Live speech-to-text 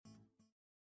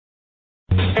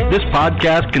This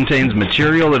podcast contains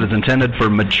material that is intended for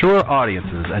mature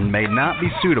audiences and may not be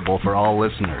suitable for all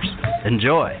listeners.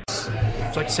 Enjoy. Would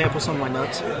you like to sample some of my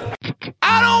nuts?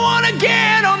 I don't want to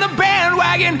get on the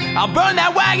bandwagon. I'll burn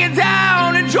that wagon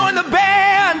down and join the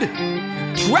band.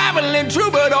 Traveling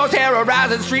troubadours,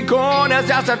 terrorizing street corners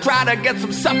just to try to get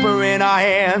some supper in our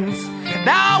hands.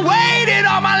 Now I waited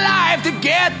all my life to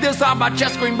get this off my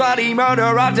chest, scream bloody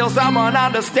murder until someone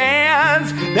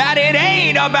understands that it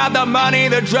ain't about the money,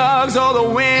 the drugs, or the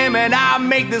women. I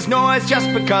make this noise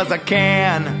just because I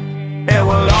can, and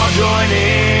we'll all join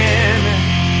in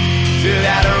to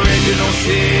that original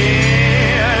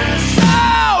sin. So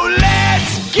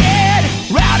let's get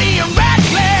rowdy and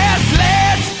reckless.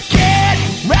 Let's get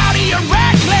rowdy and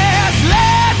reckless.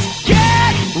 Let's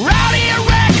get rowdy and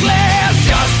reckless.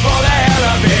 Just for the hell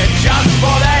of it. Just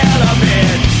for the hell of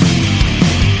it.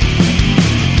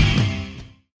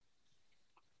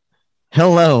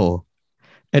 Hello,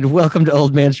 and welcome to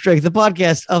Old Man Strike, the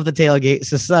podcast of the Tailgate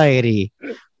Society.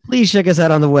 Please check us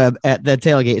out on the web at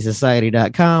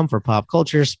thetailgatesociety.com for pop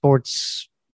culture, sports,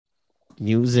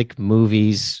 music,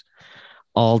 movies,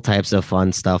 all types of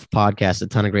fun stuff, podcasts, a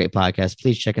ton of great podcasts.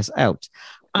 Please check us out.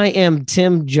 I am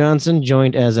Tim Johnson,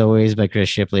 joined as always by Chris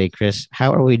Shipley. Chris,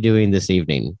 how are we doing this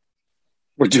evening?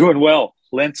 We're doing well.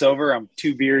 Lent's over. I'm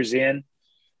 2 beers in.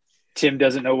 Tim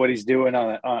doesn't know what he's doing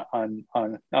on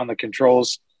the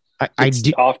controls. I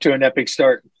do off to an epic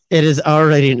start. It is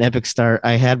already an epic start.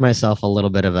 I had myself a little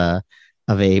bit of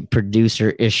a producer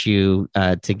issue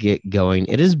to get going.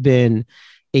 It has been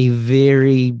a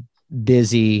very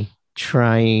busy,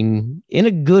 trying, in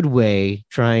a good way,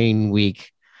 trying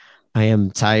week. I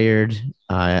am tired.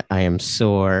 I am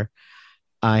sore.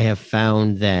 I have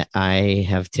found that I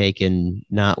have taken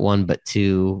not one but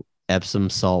 2 Epsom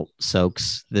salt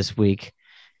soaks this week,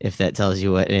 if that tells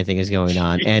you what anything is going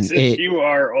on. Jesus, and you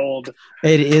are old.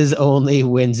 It is only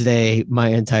Wednesday. My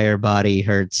entire body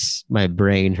hurts. My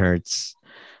brain hurts.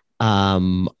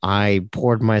 I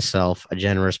poured myself a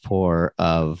generous pour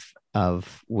of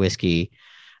whiskey.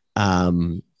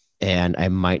 And I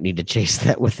might need to chase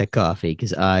that with a coffee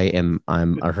because I'm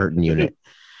a hurting unit.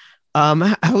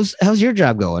 How's your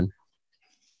job going?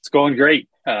 It's going great.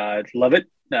 Love it.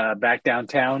 Back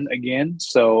downtown again.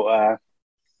 So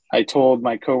I told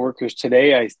my coworkers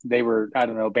today, they were, I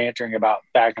don't know, bantering about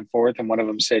back and forth. And one of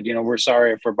them said, we're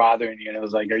sorry if we're bothering you. And I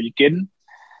was like, are you kidding?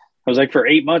 I was like, for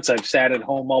 8 months, I've sat at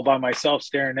home all by myself,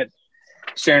 staring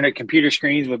at computer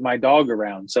screens with my dog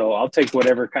around. So I'll take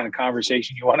whatever kind of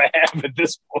conversation you want to have at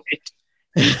this point.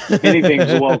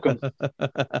 Anything's welcome.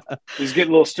 Just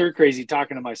getting a little stir crazy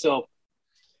talking to myself.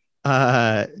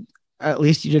 At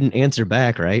least you didn't answer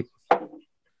back, right?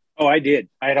 Oh, I did.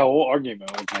 I had a whole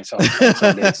argument with myself.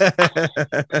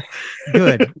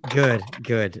 Good.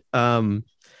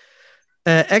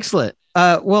 Excellent.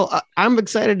 Well, I'm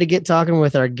excited to get talking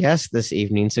with our guest this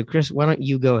evening. So, Chris, why don't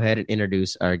you go ahead and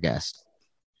introduce our guest?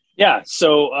 Yeah.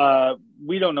 So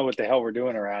we don't know what the hell we're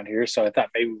doing around here. So I thought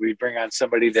maybe we'd bring on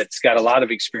somebody that's got a lot of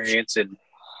experience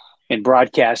in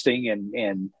broadcasting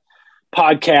and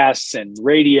podcasts and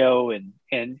radio and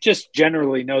just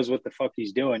generally knows what the fuck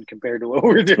he's doing compared to what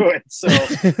we're doing. So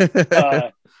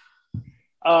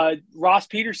Ross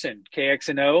Peterson,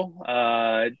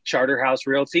 KXNO, Charterhouse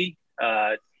Realty.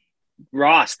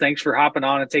 Ross, thanks for hopping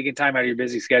on and taking time out of your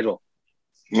busy schedule.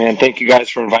 Man, thank you guys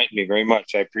for inviting me very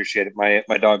much. I appreciate it. My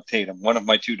dog Tatum, one of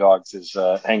my 2 dogs, is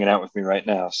hanging out with me right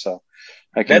now, so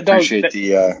I can appreciate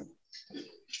that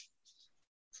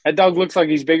dog looks like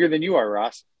he's bigger than you are,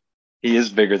 Ross. He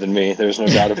is bigger than me. There's no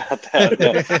doubt about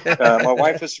that. My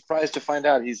wife was surprised to find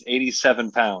out he's 87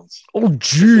 pounds. Oh,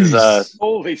 jeez.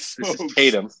 Holy smokes. This is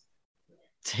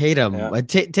Tatum. Yeah.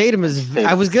 Tatum is,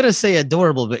 I was going to say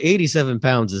adorable, but 87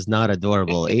 pounds is not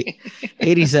adorable.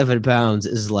 87 pounds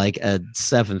is like a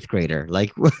 7th grader.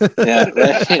 Like, yeah,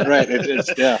 right.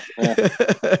 Yeah.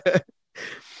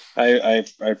 I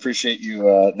appreciate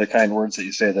you, the kind words that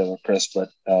you say there, Chris, but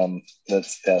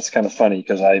that's kind of funny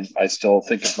because I still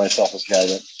think of myself as a guy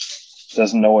that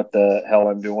doesn't know what the hell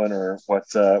I'm doing or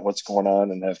what's going on,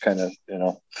 and have kind of,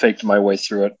 faked my way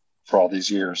through it for all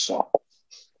these years. So.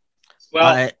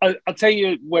 Well, I'll tell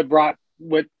you what brought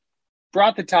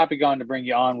the topic on to bring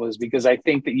you on was because I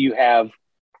think that you have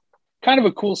kind of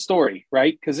a cool story,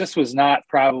 right? Because this was not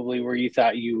probably where you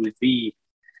thought you would be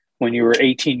when you were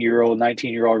 18-year-old,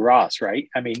 19-year-old Ross, right?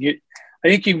 I mean, I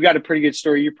think you've got a pretty good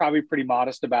story. You're probably pretty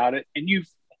modest about it, and you've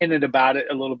hinted about it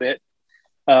a little bit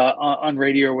on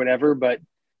radio or whatever. But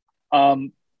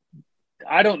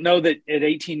I don't know that at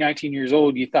 18, 19 years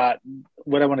old, you thought,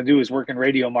 what I want to do is work in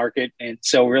radio market and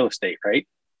sell real estate, right?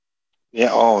 Yeah.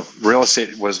 Oh, real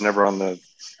estate was never on the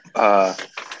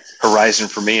horizon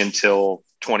for me until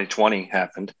 2020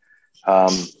 happened.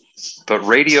 But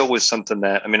radio was something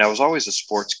that, I mean, I was always a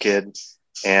sports kid,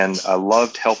 and I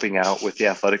loved helping out with the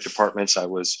athletic departments. I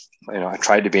was, I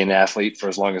tried to be an athlete for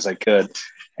as long as I could.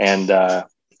 And I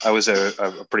was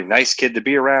a pretty nice kid to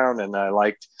be around. And I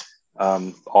liked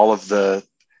all of the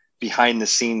behind the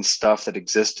scenes stuff that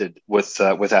existed with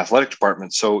athletic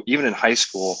departments. So even in high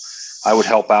school, I would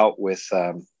help out with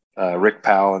Rick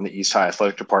Powell in the East High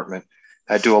Athletic Department.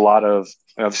 I do a lot of,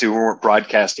 obviously we weren't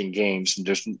broadcasting games, and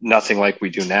there's nothing like we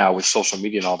do now with social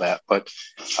media and all that. But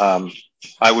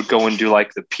I would go and do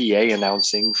like the PA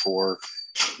announcing for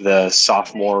the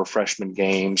sophomore or freshman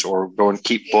games, or go and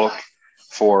keep book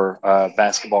for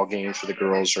basketball games for the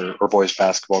girls or boys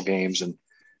basketball games. And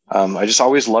I just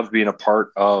always loved being a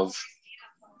part of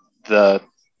the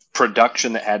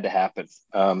production that had to happen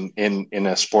in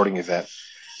a sporting event.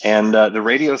 And the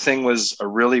radio thing was a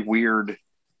really weird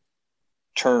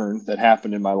turn that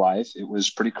happened in my life. It was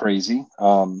pretty crazy.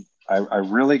 I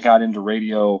really got into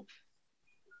radio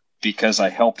because I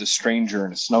helped a stranger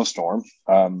in a snowstorm.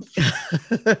 I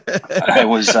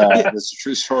was, it's a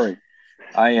true story.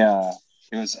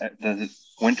 It was the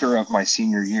winter of my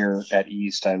senior year at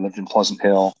East. I lived in Pleasant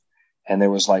Hill, and there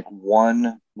was like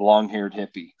one long-haired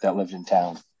hippie that lived in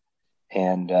town.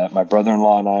 And my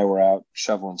brother-in-law and I were out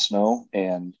shoveling snow,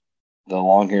 and the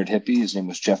long-haired hippie, his name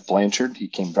was Jeff Blanchard. He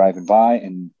came driving by,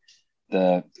 and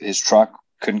his truck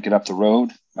couldn't get up the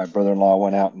road. My brother-in-law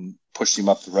went out and pushed him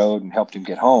up the road and helped him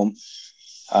get home.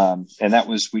 And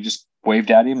we just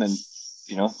waved at him and,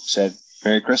 said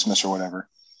Merry Christmas or whatever.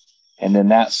 And then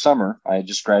that summer, I had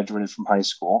just graduated from high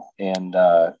school, and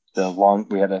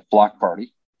we had a block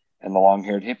party, and the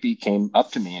long-haired hippie came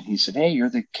up to me and he said, "Hey, you're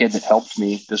the kid that helped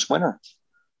me this winter."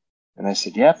 And I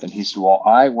said, "Yep." And he said, "Well,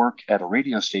 I work at a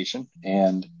radio station,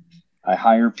 and I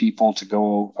hire people to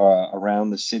go around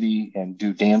the city and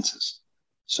do dances.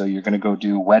 So you're going to go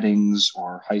do weddings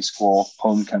or high school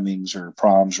homecomings or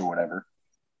proms or whatever.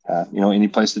 Any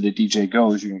place that a DJ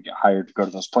goes, you're going to get hired to go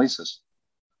to those places."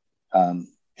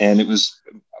 And it was,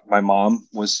 my mom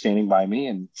was standing by me,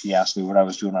 and he asked me what I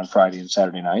was doing on Friday and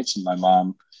Saturday nights. And my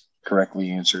mom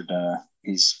correctly answered,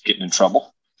 "He's getting in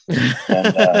trouble." And,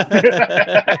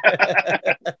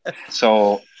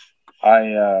 so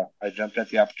I jumped at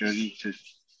the opportunity to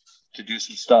do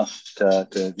some stuff,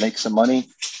 to make some money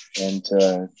and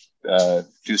to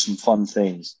do some fun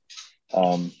things.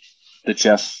 That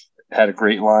Jeff had a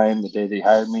great line the day they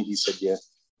hired me. He said,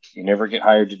 you never get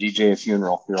hired to DJ a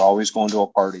funeral. You're always going to a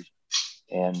party.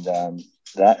 And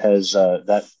that has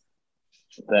that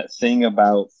thing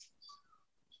about,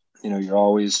 you're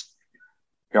always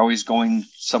going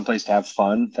someplace to have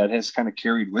fun. That has kind of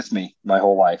carried with me my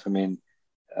whole life. I mean,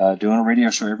 doing a radio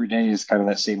show every day is kind of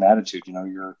that same attitude.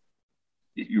 I'm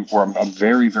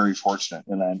very, very fortunate.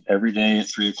 And then every day at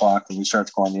 3:00 when we start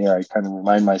to go on the air, I kind of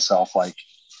remind myself, like,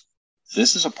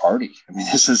 this is a party. I mean,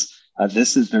 there's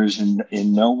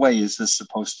in no way is this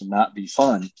supposed to not be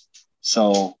fun.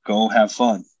 So go have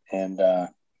fun. And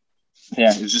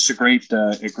it was just a great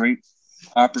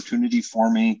opportunity for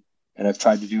me. And I've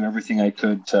tried to do everything I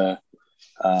could to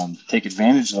take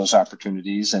advantage of those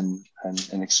opportunities and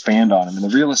expand on them. And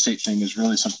the real estate thing is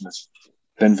really something that's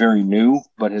been very new,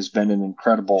 but has been an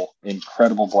incredible,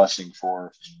 incredible blessing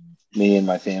for me and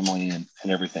my family and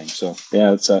everything. So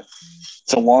yeah, it's a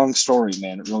long story,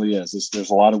 man. It really is. There's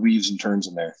a lot of weaves and turns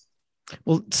in there.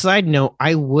 Well, side note,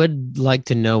 I would like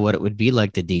to know what it would be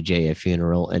like to DJ a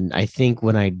funeral. And I think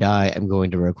when I die, I'm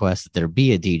going to request that there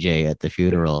be a DJ at the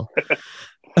funeral.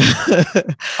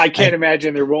 I can't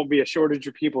imagine there won't be a shortage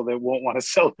of people that won't want to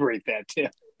celebrate that,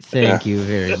 Tim. Thank you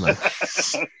very much.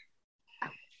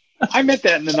 I meant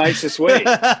that in the nicest way.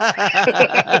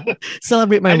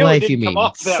 Celebrate my life, you mean?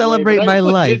 Celebrate my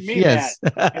life. Yes.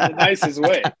 In the nicest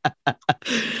way.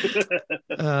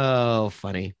 Oh,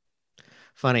 funny.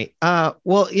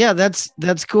 Well, yeah,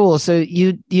 that's cool. So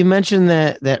you mentioned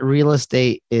that real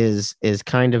estate is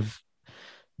kind of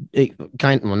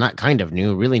not kind of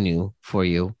new, really new for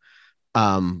you.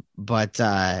 But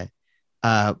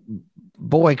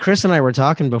boy, Chris and I were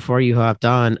talking before you hopped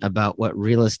on about what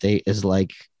real estate is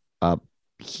like up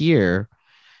here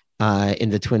in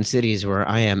the Twin Cities where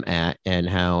I am at, and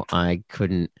how I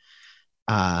couldn't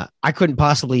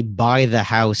possibly buy the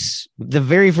house, the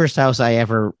very first house I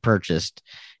ever purchased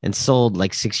and sold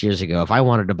like 6 years ago. If I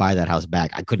wanted to buy that house back,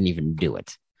 I couldn't even do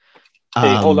it.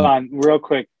 Hey, hold on real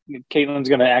quick. Caitlin's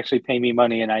going to actually pay me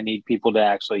money, and I need people to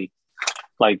actually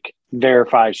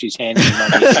verify she's handing me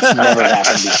money. It's never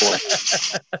happened before.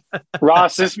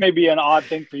 Ross, this may be an odd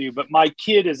thing for you, but my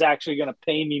kid is actually going to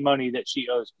pay me money that she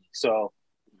owes me. So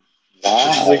Wow,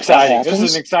 This is exciting. that This is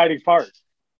happens? an exciting part.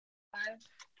 5,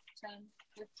 10,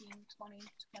 15, 20,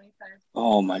 25,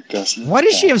 Oh my gosh. Why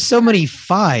does she have so many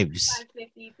fives?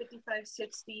 50, 55,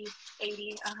 60,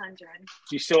 80, 100.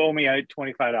 You still owe me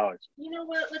 $25. You know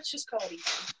what? Let's just call it even.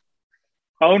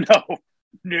 Oh no,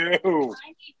 no. I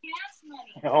need gas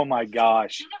money. Oh my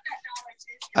gosh. You know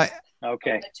that dollar tip.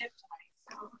 Okay. The tip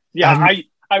money. Yeah, I'm-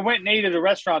 I went and ate at a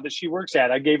restaurant that she works at.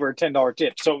 I gave her a $10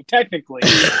 tip. So technically,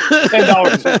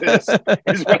 $10 of this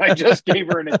is what I just gave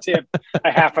her in a tip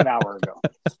a half an hour ago.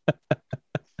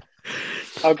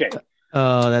 Okay.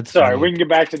 Oh, that's Sorry, funny. we can get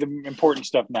back to the important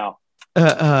stuff now.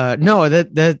 No,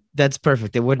 that's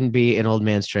perfect. It wouldn't be an old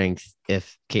man strength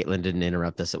if Caitlin didn't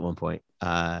interrupt us at one point.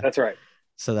 That's right.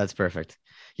 So that's perfect.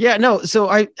 Yeah, no. So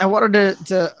I wanted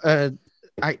to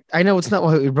I know it's not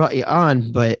why we brought you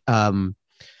on, but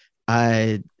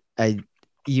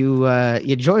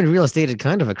you joined real estate at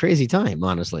kind of a crazy time,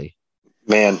 honestly.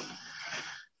 Man.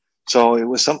 So it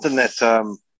was something that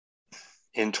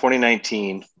in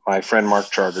 2019, my friend Mark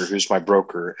Charter, who's my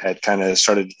broker, had kind of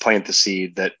started to plant the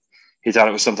seed that he thought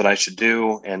it was something I should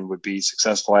do and would be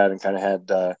successful at, and kind of had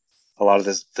a lot of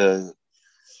the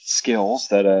skills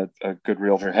that a good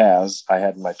realtor has. I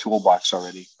had in my toolbox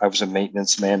already. I was a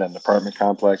maintenance man at an apartment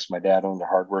complex. My dad owned a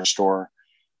hardware store.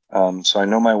 So I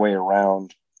know my way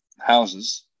around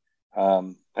houses. I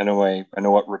know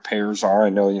what repairs are. I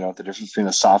know, the difference between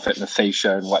a soffit and a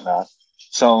fascia and whatnot.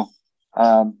 So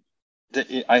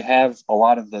I have a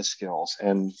lot of those skills,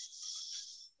 and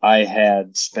I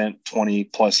had spent 20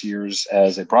 plus years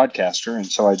as a broadcaster. And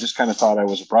so I just kind of thought I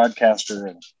was a broadcaster,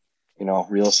 and,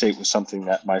 real estate was something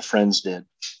that my friends did.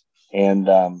 And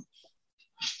I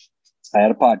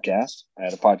had a podcast. I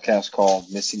had a podcast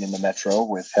called Missing in the Metro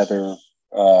with Heather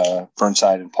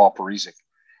Burnside and Paul Parizek.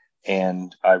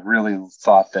 And I really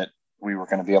thought that we were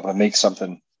going to be able to make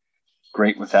something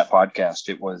great with that podcast.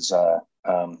 It was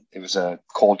a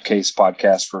cold case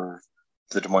podcast for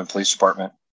the Des Moines Police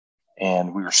Department,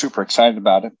 and we were super excited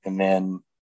about it. And then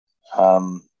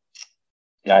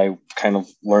I kind of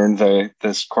learned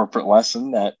this corporate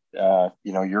lesson that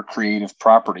your creative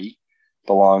property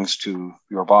belongs to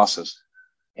your bosses,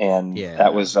 and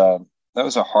that was a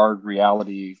hard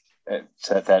reality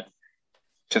to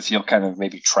feel kind of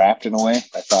maybe trapped in a way.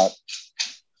 I thought,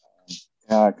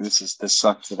 this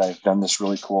sucks that I've done this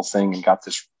really cool thing and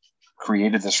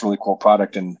created this really cool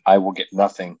product, and I will get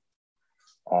nothing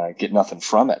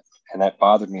from it. And that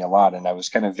bothered me a lot. And I was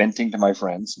kind of venting to my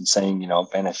friends and saying,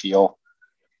 Ben, I feel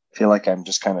like I'm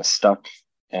just kind of stuck.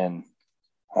 And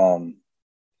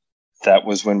that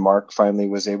was when Mark finally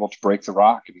was able to break the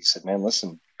rock. And he said, man,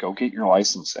 listen, go get your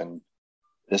license. And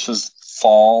this was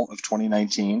fall of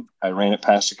 2019. I ran it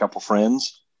past a couple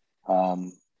friends,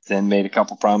 then made a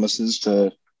couple promises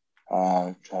to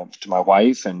my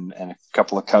wife and a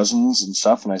couple of cousins and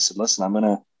stuff. And I said, listen, I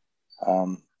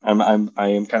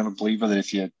am kind of a believer that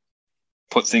if you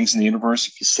put things in the universe,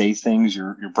 if you say things,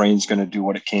 your brain's going to do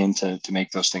what it can to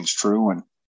make those things true. And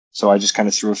so I just kind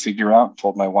of threw a figure out,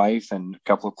 told my wife and a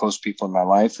couple of close people in my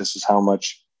life, this is how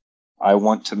much I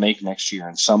want to make next year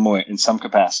in some way, in some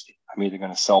capacity. I'm either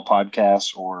going to sell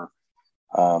podcasts or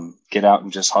get out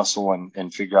and just hustle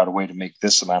and figure out a way to make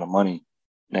this amount of money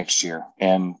next year.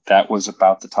 And that was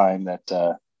about the time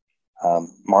that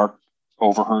Mark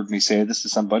overheard me say this to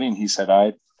somebody, and he said,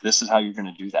 this is how you're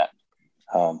going to do that.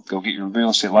 Go get your real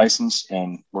estate license,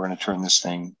 and we're going to turn this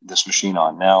machine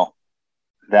on. Now,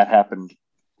 that happened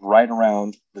right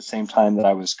around the same time that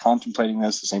I was contemplating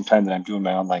this, the same time that I'm doing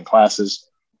my online classes,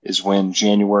 is when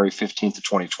January 15th of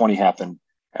 2020 happened,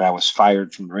 and I was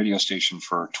fired from the radio station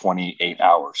for 28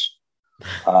 hours.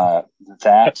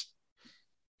 That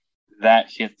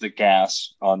hit the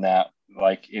gas on that,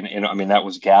 that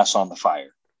was gas on the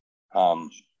fire.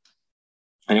 And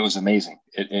it was amazing.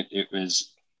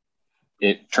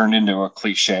 It turned into a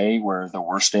cliche where the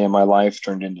worst day of my life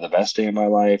turned into the best day of my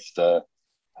life. The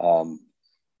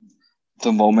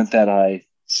moment that I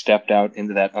stepped out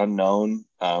into that unknown,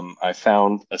 I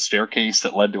found a staircase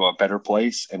that led to a better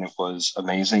place, and it was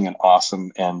amazing and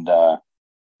awesome. And I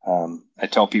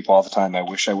tell people all the time, I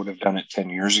wish I would have done it 10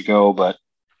 years ago, but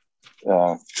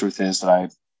the truth is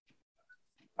that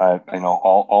I know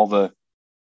all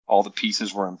the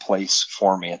pieces were in place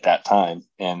for me at that time.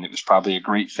 And it was probably a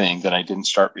great thing that I didn't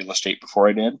start real estate before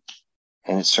I did.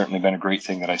 And it's certainly been a great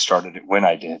thing that I started it when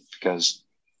I did, because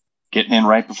getting in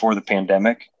right before the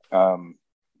pandemic,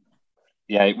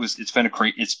 it's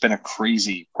been a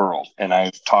crazy world. And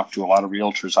I've talked to a lot of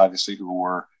realtors, obviously, who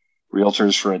were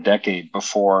realtors for a decade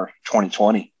before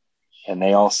 2020. And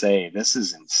they all say, this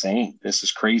is insane. This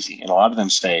is crazy. And a lot of them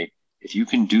say, if you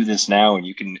can do this now and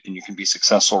you can be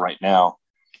successful right now,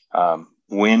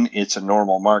 when it's a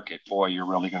normal market, boy, you're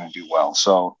really going to do well.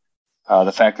 So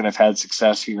the fact that I've had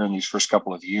success here in these first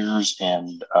couple of years,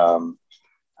 and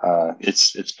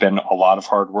it's been a lot of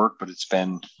hard work, but it's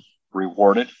been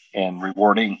rewarded and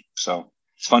rewarding. So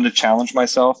it's fun to challenge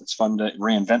myself. It's fun to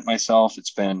reinvent myself.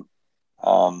 It's been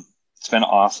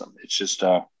awesome. It's just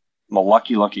I'm a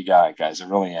lucky guy, guys. I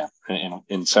really am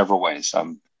in several ways.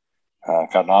 I'm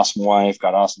got an awesome wife,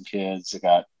 got awesome kids, I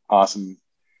got awesome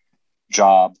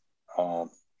job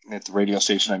at the radio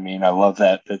station. I mean, I love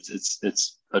that.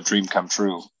 It's a dream come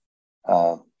true.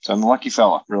 So I'm a lucky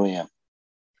fella, really am.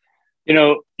 You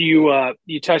know,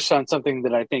 you touched on something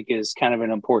that I think is kind of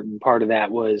an important part of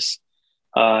that was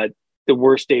the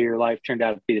worst day of your life turned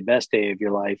out to be the best day of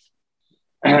your life.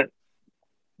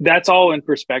 That's all in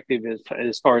perspective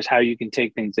as far as how you can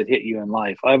take things that hit you in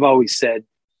life. I've always said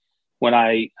when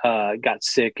I got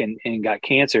sick and got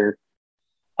cancer,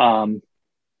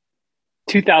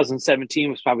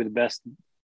 2017 was probably the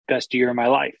best year of my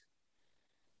life.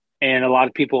 And a lot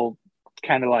of people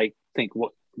kind of like think,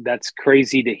 well, that's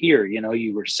crazy to hear. You know,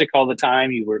 you were sick all the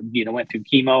time. You went through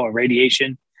chemo and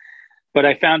radiation. But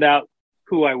I found out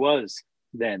who I was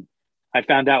then. I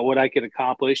found out what I could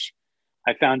accomplish.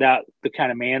 I found out the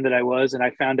kind of man that I was, and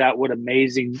I found out what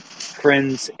amazing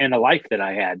friends and a life that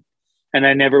I had. And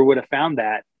I never would have found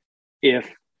that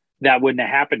if that wouldn't have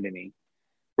happened to me.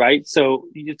 Right. So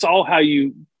it's all how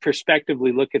you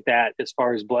prospectively look at that as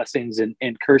far as blessings and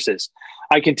curses.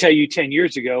 I can tell you 10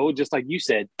 years ago, just like you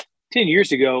said, 10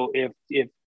 years ago, if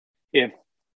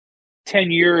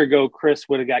 10 years ago, Chris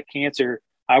would have got cancer,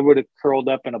 I would have curled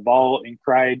up in a ball and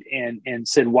cried and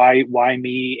said, why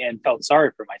me? And felt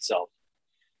sorry for myself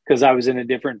because I was in a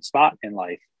different spot in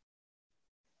life.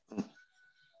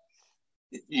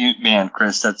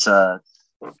 Chris, that's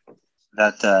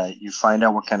that you find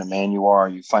out what kind of man you are.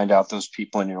 You find out those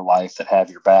people in your life that have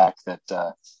your back. That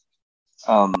the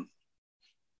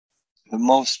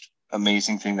most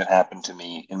amazing thing that happened to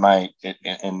me in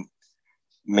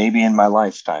maybe in my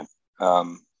lifetime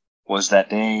was that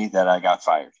day that I got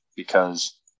fired,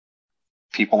 because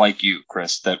people like you,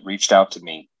 Chris, that reached out to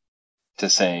me to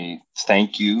say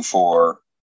thank you for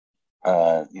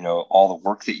all the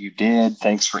work that you did.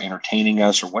 Thanks for entertaining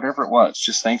us, or whatever it was.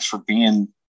 Just thanks for being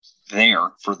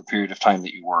there for the period of time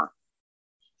that you were.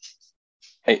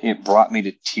 It brought me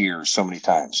to tears so many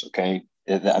times. Okay.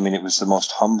 It was the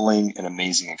most humbling and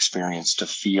amazing experience to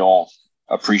feel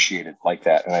appreciated like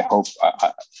that. And I hope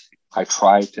I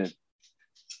try to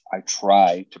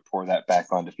pour that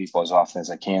back onto people as often as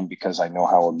I can, because I know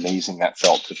how amazing that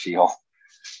felt to feel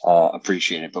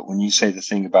appreciated. But when you say the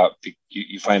thing about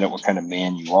you find out what kind of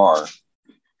man you are,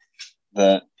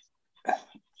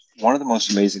 one of the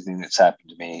most amazing things that's happened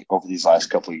to me over these last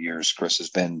couple of years, Chris,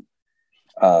 has been,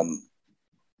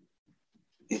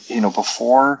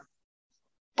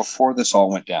 before this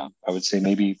all went down, I would say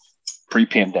maybe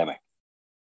pre-pandemic,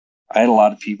 I had a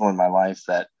lot of people in my life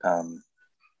that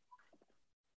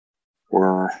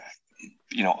were,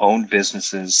 owned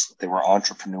businesses. They were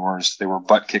entrepreneurs. They were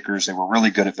butt kickers. They were really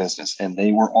good at business. And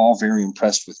they were all very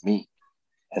impressed with me.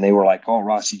 And they were like, oh,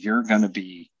 Rossi, you're going to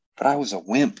be, but I was a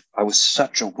wimp. I was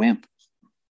such a wimp.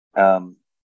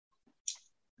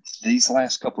 These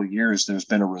last couple of years, there's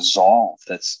been a resolve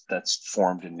that's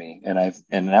formed in me. And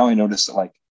now I notice that,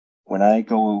 like, when I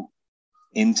go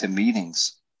into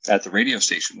meetings at the radio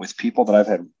station with people that I've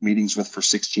had meetings with for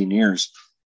 16 years,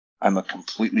 I'm a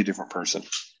completely different person.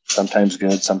 Sometimes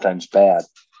good, sometimes bad.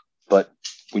 But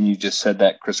when you just said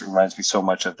that, Chris, it reminds me so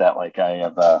much of that. Like, I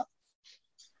have,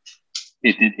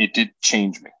 it did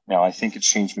change me. Now, I think it's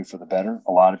changed me for the better.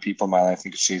 A lot of people in my life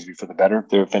think it's changed me for the better.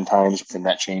 There have been times when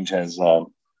that change has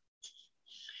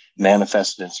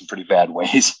manifested in some pretty bad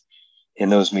ways in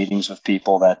those meetings with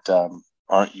people that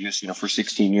aren't used. For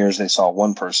 16 years, they saw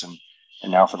one person,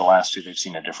 and now for the last 2, they've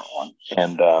seen a different one.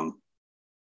 And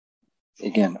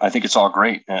again, I think it's all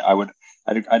great.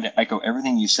 I'd echo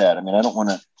everything you said. I mean, I don't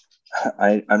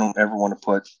ever want to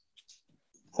put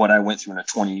what I went through in a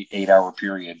 28-hour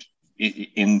period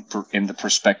in the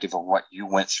perspective of what you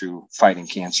went through fighting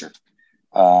cancer,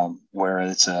 where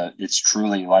it's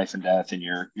truly life and death, and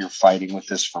you're fighting with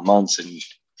this for months, and you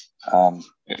have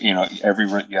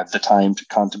the time to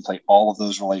contemplate all of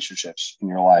those relationships in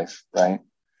your life, right?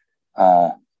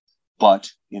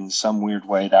 But in some weird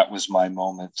way, that was my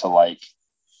moment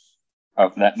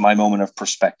my moment of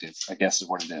perspective, I guess is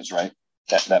what it is, right?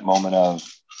 That moment of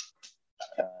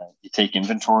you take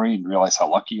inventory and realize how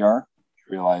lucky you are,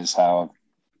 realize how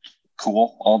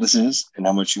cool all this is, and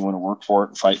how much you want to work for it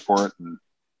and fight for it. And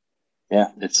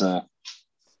yeah, it's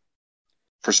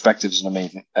perspective is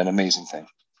an amazing thing.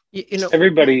 You know,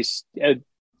 Everybody's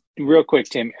real quick,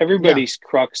 Tim. Everybody's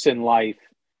crux in life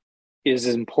is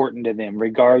important to them,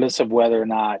 regardless of whether or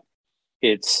not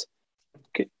it's,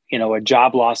 you know, a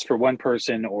job loss for one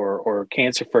person or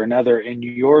cancer for another. In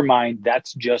your mind,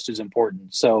 that's just as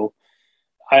important. So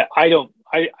I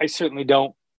certainly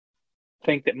don't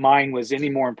think that mine was any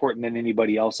more important than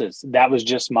anybody else's. That was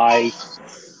just my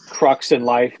crux in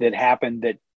life that happened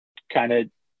that kind of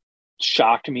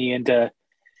shocked me into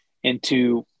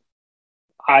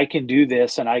I can do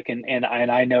this, and I can, and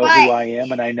I know who I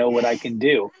am, and I know what I can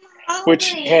do, which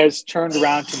has turned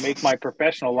around to make my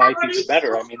professional life even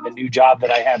better. I mean, the new job that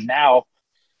I have now,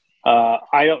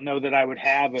 I don't know that I would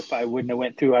have if I wouldn't have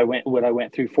went through what I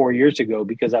went through 4 years ago,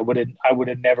 because I would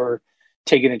have never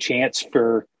taken a chance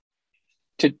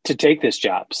to take this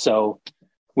job. So,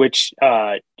 which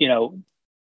you know,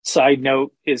 side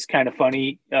note is kind of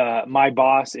funny. My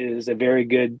boss is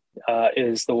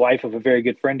is the wife of a very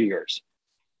good friend of yours,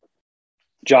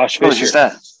 Josh Fisher. Who's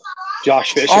that?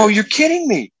 Josh Fisher. Oh, you're kidding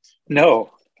me.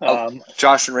 No.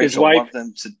 Josh and Rachel wife, love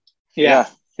them to. Yeah.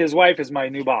 His wife is my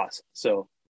new boss. So.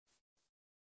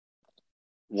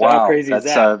 Wow, how crazy is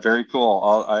that's that? Very cool.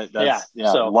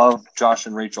 So, love Josh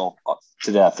and Rachel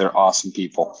to death. They're awesome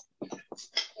people.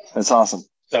 That's awesome.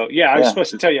 So I was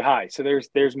supposed to tell you hi. So there's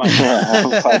my. I'm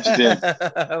glad you did.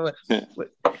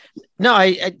 No,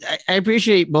 I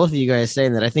appreciate both of you guys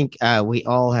saying that. I think we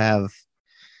all have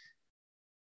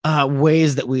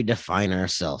ways that we define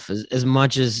ourselves. As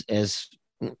much as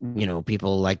you know,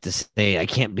 people like to say, I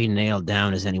can't be nailed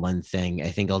down as any one thing.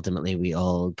 I think ultimately we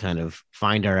all kind of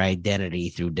find our identity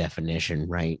through definition,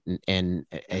 right? And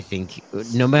I think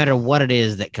no matter what it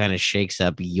is that kind of shakes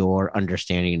up your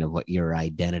understanding of what your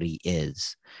identity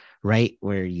is, right?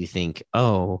 Where you think,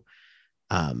 I'm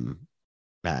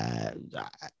a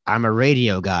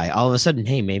radio guy. All of a sudden,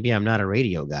 hey, maybe I'm not a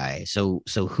radio guy. So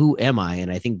who am I?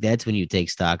 And I think that's when you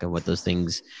take stock of what those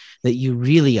things that you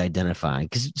really identify.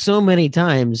 Because so many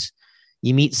times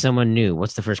you meet someone new.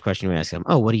 What's the first question you ask them?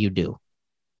 Oh, what do you do?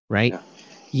 Right?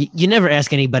 Yeah. You never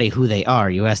ask anybody who they are.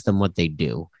 You ask them what they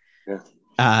do. Yeah.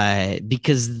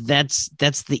 Because that's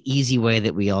the easy way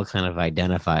that we all kind of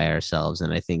identify ourselves.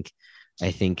 And I think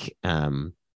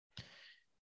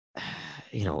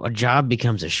you know, a job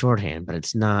becomes a shorthand, but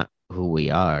it's not who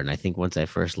we are. And I think once I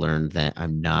first learned that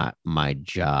I'm not my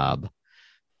job,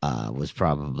 was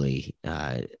probably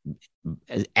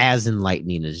as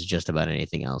enlightening as just about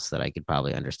anything else that I could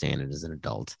probably understand it as an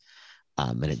adult.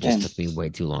 And it just took me way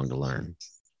too long to learn.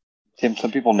 Tim,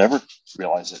 some people never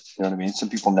realize it. You know what I mean? Some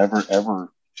people never,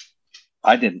 ever.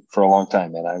 I didn't for a long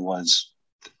time, and I was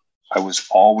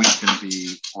always going to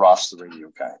be Ross, the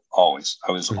radio guy. Always.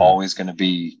 I was always going to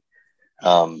be,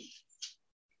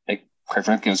 quite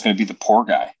frankly, I was going to be the poor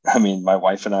guy. I mean, my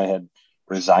wife and I had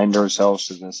resigned ourselves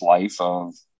to this life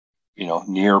of, you know,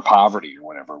 near poverty or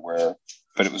whatever,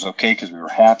 but it was okay because we were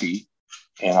happy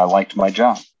and I liked my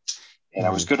job and I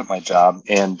was good at my job.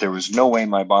 And there was no way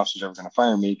my boss was ever going to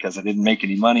fire me because I didn't make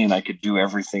any money and I could do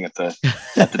everything at the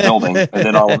building. And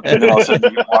then all of a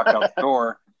sudden you walk out the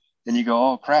door and you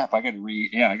go, oh crap, I got to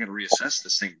reassess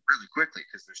this thing really quickly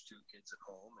because there's two kids at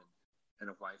home and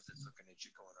a wife that's looking at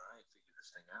you going, all right, figure this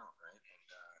thing out. Right.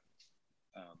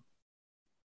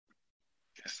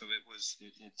 And so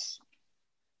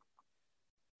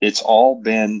it's all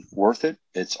been worth it.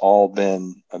 It's all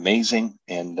been amazing.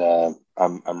 And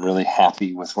I'm really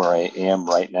happy with where I am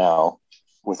right now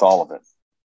with all of it.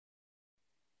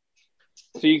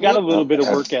 So you got a little bit of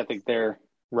work ethic there,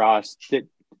 Ross. That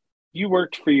you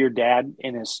worked for your dad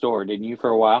in his store, didn't you, for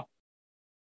a while?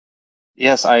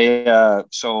 Yes, my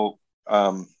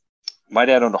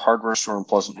dad owned a hardware store in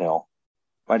Pleasant Hill.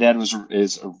 My dad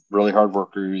is a really hard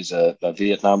worker. He's a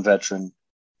Vietnam veteran,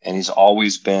 and he's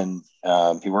always been.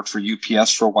 He worked for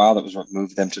UPS for a while. That was what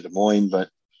moved them to Des Moines. But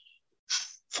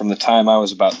from the time I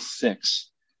was about 6,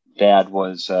 Dad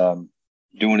was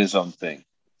doing his own thing.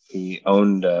 He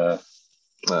owned a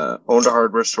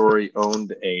hardware store. He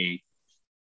owned a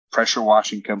pressure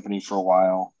washing company for a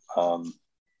while.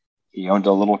 He owned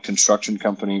a little construction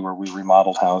company where we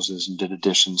remodeled houses and did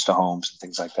additions to homes and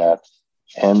things like that.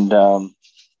 And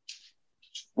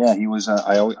he was.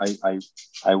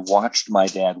 I watched my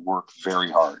dad work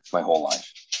very hard my whole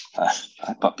life.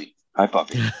 Hi, puppy.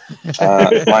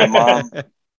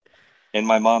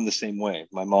 My mom the same way.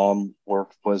 My mom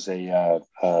was a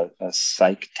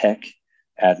psych tech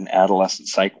at an adolescent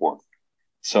psych ward.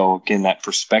 So again, that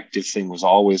perspective thing was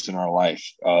always in our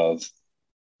life of.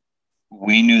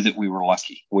 We knew that we were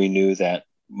lucky. We knew that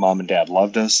mom and dad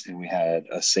loved us and we had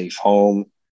a safe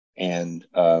home and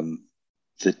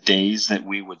the days that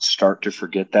we would start to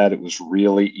forget that, it was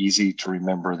really easy to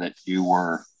remember that you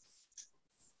were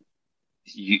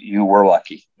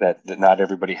lucky that not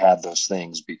everybody had those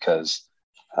things, because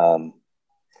mom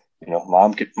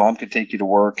could take you to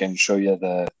work and show you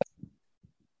the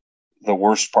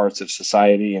worst parts of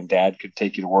society, and dad could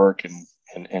take you to work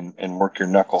and work your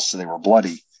knuckles so they were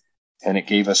bloody. And it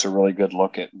gave us a really good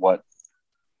look at what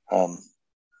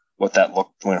that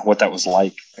was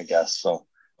like, I guess. So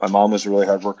my mom was a really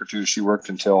hard worker too. She worked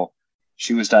until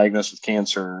she was diagnosed with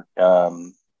cancer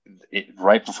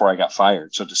right before I got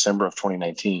fired. So December of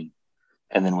 2019,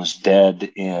 and then was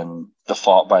dead in the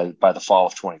fall by the fall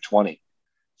of 2020.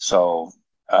 So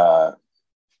that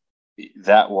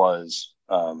was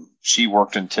she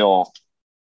worked until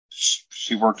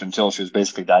she was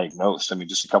basically diagnosed. I mean,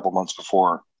 just a couple months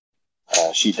before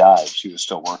she died, she was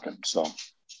still working. So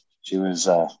she was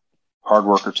a hard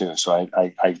worker too. So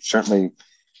I certainly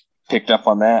picked up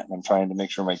on that, and I'm trying to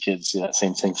make sure my kids see that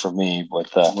same thing from me,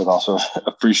 with also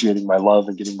appreciating my love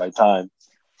and getting my time.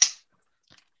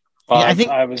 Well,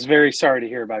 Yeah, I was very sorry to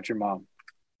hear about your mom.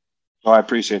 Oh, I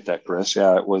appreciate that, Chris.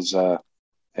 Yeah, it was.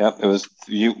 It was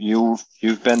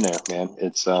you've been there, man.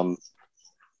 It's a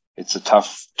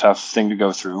tough thing to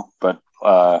go through, but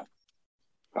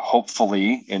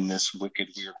hopefully in this wicked,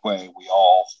 weird way, we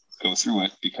all go through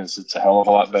it, because it's a hell of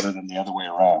a lot better than the other way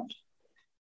around.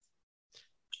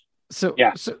 So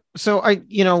I,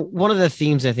 one of the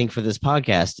themes I think for this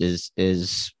podcast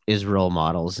is role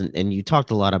models. And you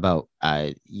talked a lot about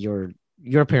your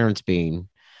parents being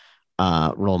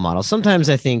role models. Sometimes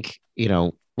I think,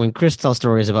 when Chris tells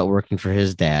stories about working for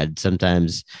his dad,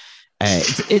 sometimes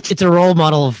it's a role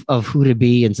model of who to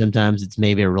be. And sometimes it's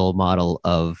maybe a role model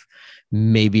of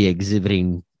maybe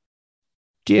exhibiting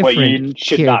different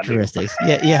characteristics.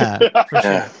 Yeah, for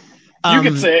sure. You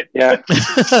can say it. Yeah.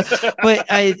 But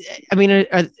I mean,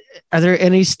 are there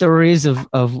any stories of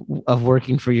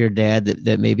working for your dad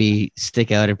that maybe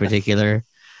stick out in particular?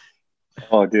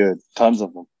 Oh, dude, tons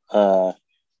of them.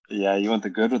 Yeah, you want the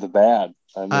good or the bad?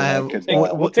 I mean,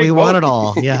 we want it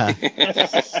all. Yeah.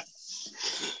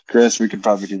 Chris, we could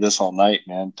probably do this all night,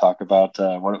 man. Talk about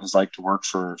what it was like to work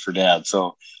for dad.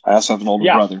 So I also have an older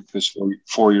brother who's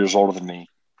 4 years older than me,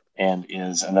 and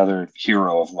is another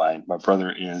hero of mine. My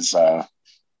brother is my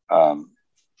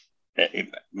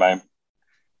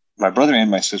brother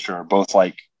and my sister are both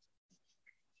like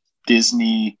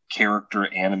Disney character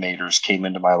animators, came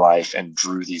into my life and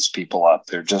drew these people up.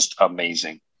 They're just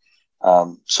amazing.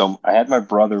 So I had my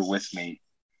brother with me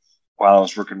while I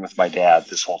was working with my dad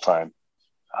this whole time.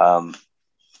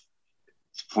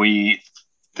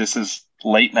 This is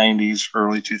late 90s,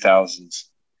 early 2000s.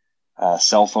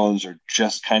 Cell phones are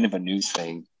just kind of a new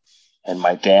thing. And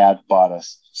my dad bought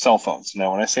us cell phones.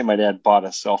 Now, when I say my dad bought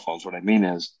us cell phones, what I mean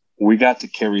is we got to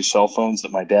carry cell phones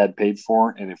that my dad paid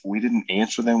for. And if we didn't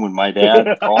answer them when my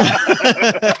dad called,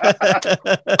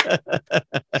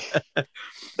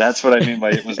 that's what I mean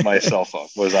by it was my cell phone,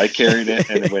 was I carried it.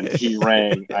 And when he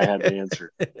rang, I had to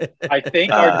answer. I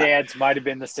think our dads might have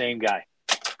been the same guy.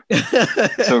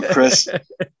 So Chris,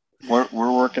 we're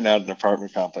working out in an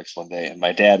apartment complex one day, and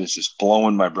my dad is just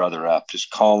blowing my brother up,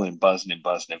 just calling, buzzing.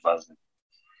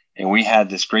 And we had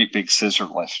this great big scissor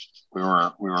lift. We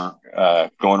were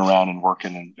going around and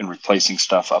working and replacing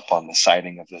stuff up on the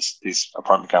siding of these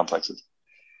apartment complexes.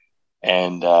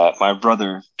 And my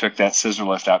brother took that scissor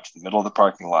lift out to the middle of the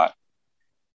parking lot.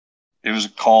 It was a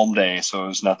calm day, so it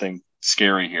was nothing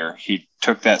scary here. He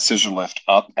took that scissor lift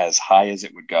up as high as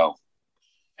it would go.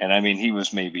 And I mean, he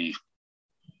was maybe,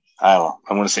 I don't know,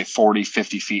 I want to say 40,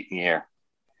 50 feet in the air.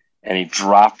 And he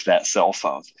dropped that cell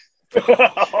phone. And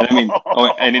I mean,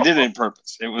 and he did it on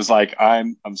purpose. It was like,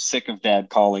 I'm sick of dad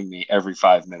calling me every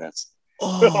 5 minutes.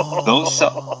 Those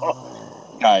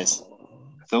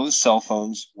cell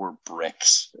phones were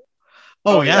bricks.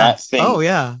 Oh yeah.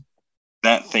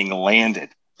 That thing landed,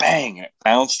 bang, and it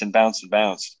bounced and bounced and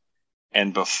bounced.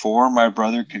 And before my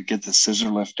brother could get the scissor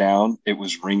lift down, it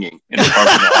was ringing in the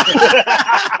parking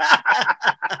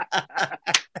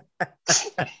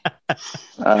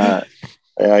lot.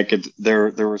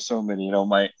 There were so many.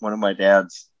 One of my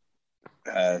dad's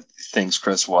things,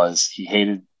 Chris, was he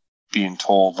hated being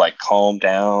told like calm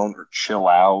down or chill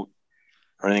out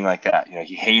or anything like that.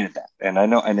 He hated that. And I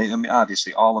know, and I mean,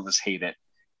 obviously all of us hate it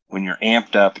when you're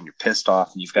amped up and you're pissed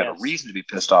off and you've got a reason to be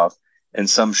pissed off. And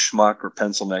some schmuck or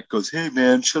pencil neck goes, "Hey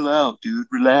man, chill out, dude,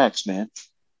 relax, man."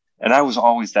 And I was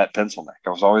always that pencil neck.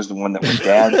 I was always the one that was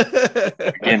dad.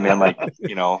 Again, man, like,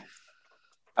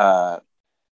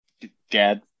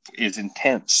 dad is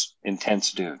intense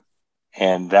dude.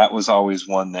 And that was always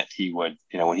one that he would,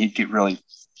 when he'd get really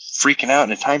freaking out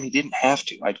in a time he didn't have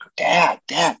to. I'd go, Dad,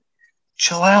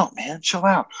 chill out, man, chill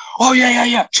out. Oh,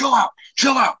 yeah, chill out.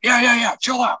 Yeah,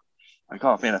 chill out. Like,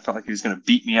 oh, man, I felt like he was going to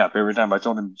beat me up every time I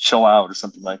told him to chill out or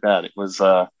something like that. It was,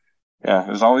 it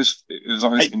was always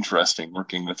interesting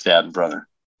working with dad and brother.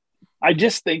 I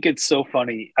just think it's so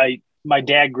funny. My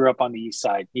dad grew up on the East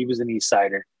Side. He was an East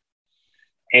Sider.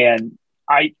 And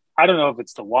I don't know if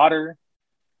it's the water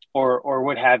or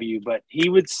what have you, but he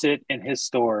would sit in his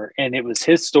store, and it was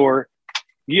his store.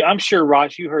 I'm sure,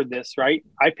 Ross, you heard this, right?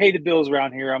 I pay the bills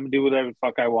around here. I'm going to do whatever the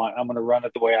fuck I want. I'm going to run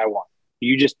it the way I want.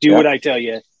 You just do what I tell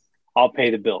you. I'll pay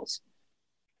the bills.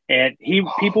 And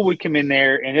people would come in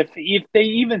there, and if they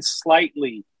even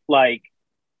slightly like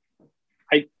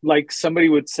somebody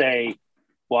would say,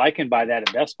 well, I can buy that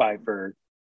at Best Buy for,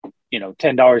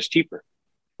 $10 cheaper.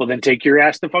 Well, then take your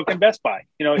ass to fucking Best Buy.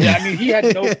 I mean, he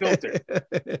had no filter.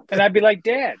 And I'd be like,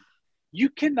 Dad, you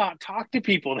cannot talk to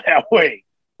people that way.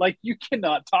 Like, you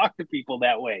cannot talk to people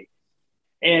that way.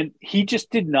 And he just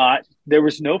did not. There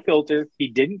was no filter. He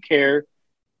didn't care.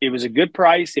 It was a good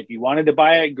price. If you wanted to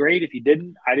buy it, great. If you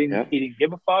didn't, he didn't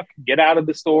give a fuck. Get out of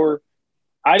the store.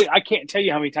 I can't tell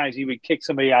you how many times he would kick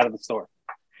somebody out of the store.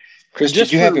 Chris,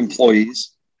 did you have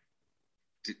employees?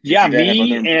 Me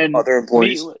and other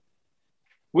employees.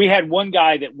 We had one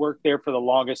guy that worked there for the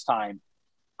longest time.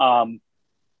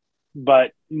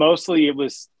 But mostly it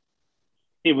was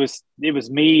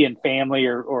me and family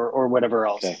or whatever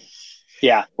else. Okay.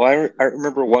 Yeah. Well, I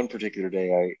remember one particular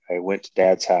day I went to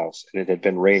Dad's house, and it had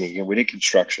been raining, and we did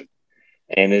construction,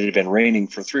 and it had been raining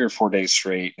for 3 or 4 days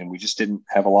straight, and we just didn't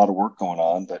have a lot of work going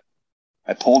on. But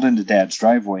I pulled into Dad's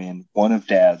driveway, and one of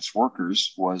Dad's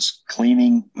workers was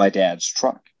cleaning my dad's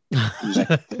truck. He was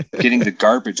like getting the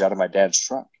garbage out of my dad's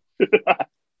truck.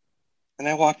 And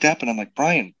I walked up, and I'm like,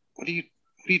 Brian, what are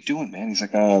you doing, man? He's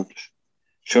like,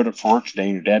 showed up for work today,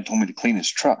 and your dad told me to clean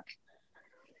his truck.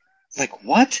 I'm like,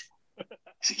 what?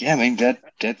 He's like, yeah, man,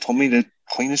 Dad told me to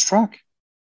clean his truck.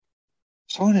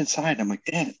 So I went inside, and I'm like,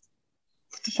 Dad,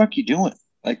 what the fuck are you doing?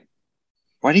 Like,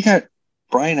 why do you got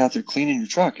Brian out there cleaning your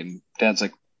truck? And Dad's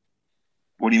like,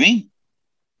 what do you mean?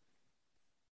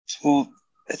 So, well,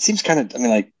 it seems kind of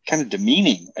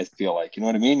demeaning, I feel like. You know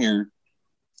what I mean?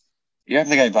 You have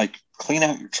the guy, like, clean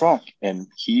out your truck. And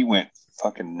he went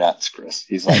fucking nuts, Chris.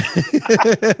 He's like,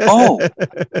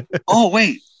 oh,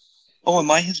 wait. Oh,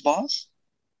 am I his boss?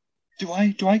 Do I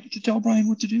get to tell Brian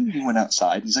what to do? He went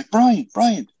outside. He's like, Brian,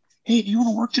 hey, do you want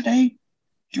to work today?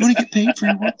 Do you want to get paid for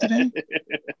your work today?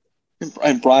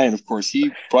 And Brian, of course,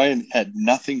 Brian had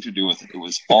nothing to do with it. It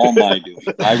was all my doing.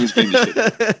 I was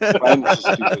babysitting. Brian was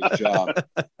just doing his job.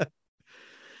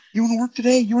 You want to work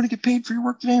today? You want to get paid for your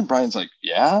work today? And Brian's like,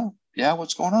 yeah,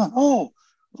 what's going on? Oh,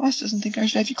 Ross doesn't think I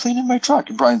should have you cleaning my truck.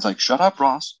 And Brian's like, shut up,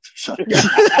 Ross. Shut up.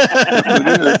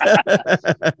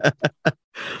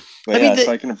 But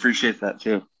so I can appreciate that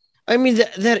too. I mean,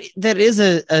 that is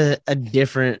a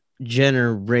different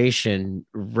generation,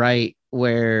 right?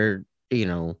 Where,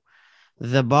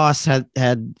 the boss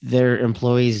had their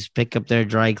employees pick up their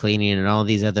dry cleaning and all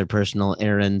these other personal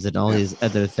errands and all these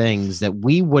other things that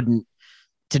we wouldn't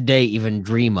today even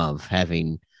dream of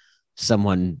having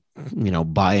someone,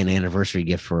 buy an anniversary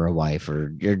gift for a wife or,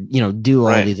 do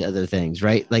all these other things,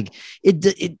 right? Like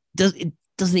it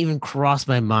doesn't even cross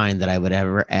my mind that I would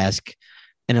ever ask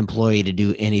an employee to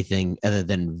do anything other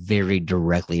than very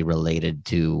directly related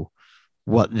to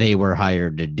what they were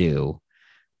hired to do.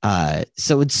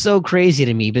 So it's so crazy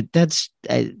to me, but that's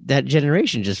that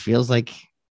generation just feels like,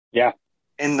 yeah.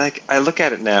 And like, I look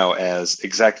at it now as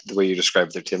exactly the way you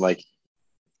described it, Tim. Like,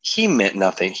 he meant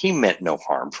nothing. He meant no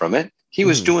harm from it. He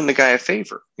was doing the guy a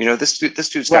favor. This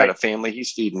dude's got a family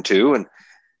he's feeding too. And,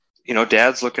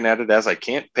 Dad's looking at it as, I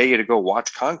can't pay you to go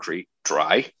watch concrete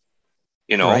dry,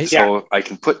 so I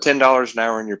can put $10 an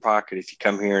hour in your pocket if you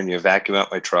come here and you vacuum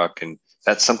out my truck. And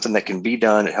that's something that can be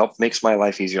done. It makes my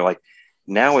life easier. Like,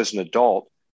 now as an adult,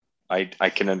 I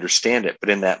can understand it. But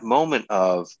in that moment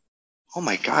of, oh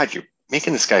my God, you're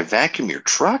making this guy vacuum your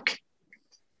truck?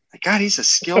 My God, he's a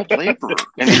skilled laborer.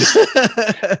 And he's,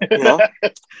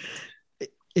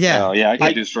 Yeah. Oh, yeah, I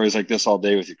can do stories like this all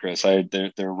day with you, Chris.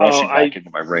 They're rushing back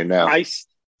into my brain now.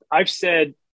 I've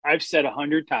said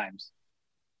 100 times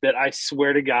that I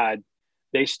swear to God,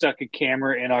 they stuck a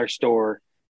camera in our store,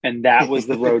 and that was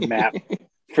the roadmap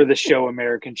for the show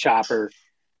American Chopper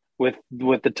with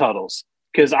the Tuttles.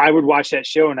 Because I would watch that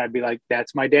show and I'd be like,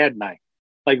 that's my dad and I.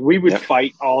 Like, we would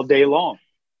fight all day long.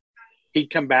 He'd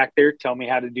come back there, tell me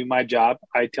how to do my job.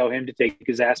 I'd tell him to take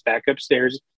his ass back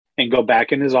upstairs and go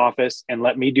back in his office and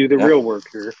let me do the real work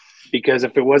here. Because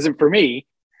if it wasn't for me,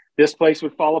 this place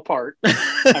would fall apart.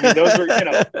 I mean, those were,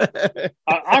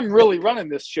 I'm really running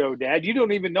this show, Dad. You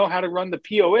don't even know how to run the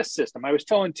POS system. I was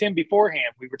telling Tim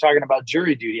beforehand, we were talking about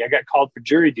jury duty. I got called for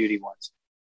jury duty once.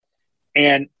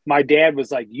 And my dad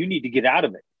was like, you need to get out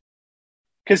of it.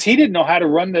 Because he didn't know how to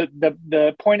run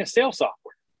the point of sale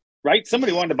software, right?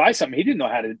 Somebody wanted to buy something. He didn't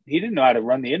know how to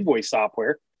run the invoice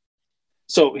software.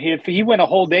 So if he went a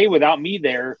whole day without me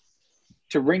there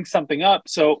to ring something up.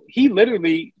 So he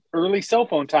literally, early cell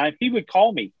phone time, he would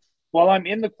call me while I'm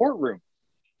in the courtroom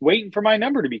waiting for my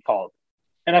number to be called.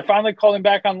 And I finally called him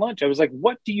back on lunch. I was like,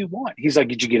 what do you want? He's like,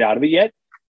 did you get out of it yet?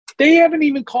 They haven't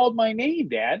even called my name,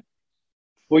 Dad.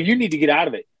 Well, you need to get out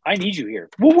of it. I need you here.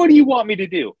 Well, what do you want me to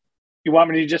do? You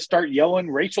want me to just start yelling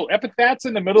racial epithets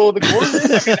in the middle of the courtroom? I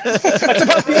mean, that's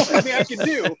about the only thing I can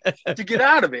do to get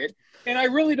out of it. And I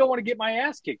really don't want to get my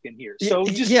ass kicked in here. So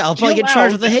just I'll probably get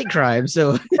charged with a hate crime.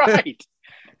 So right.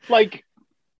 Like,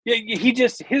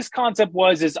 his concept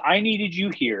is I needed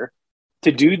you here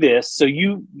to do this. So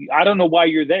I don't know why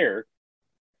you're there,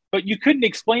 but you couldn't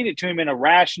explain it to him in a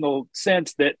rational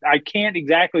sense that I can't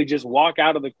exactly just walk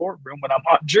out of the courtroom when I'm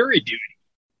on jury duty.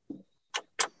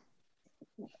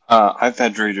 I've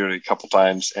had jury duty a couple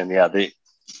times, and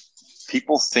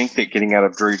people think that getting out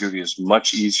of jury duty is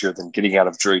much easier than getting out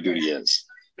of jury duty is.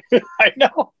 I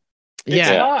know. It's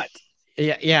not.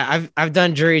 Yeah. I've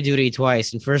done jury duty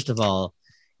twice, and first of all,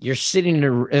 you're sitting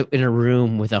in a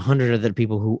room with 100 other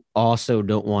people who also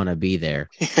don't want to be there.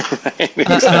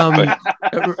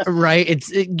 Right?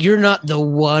 You're not the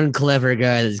one clever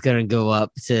guy that's going to go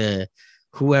up to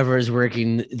whoever is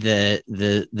working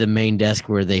the main desk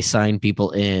where they sign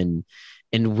people in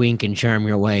and wink and charm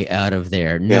your way out of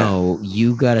there. No,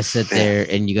 you got to sit there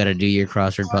and you got to do your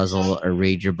crossword puzzle or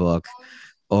read your book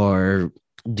or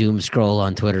doom scroll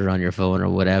on Twitter on your phone or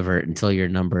whatever until your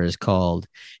number is called.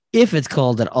 If it's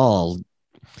called at all.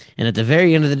 And at the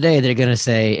very end of the day, they're going to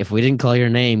say, if we didn't call your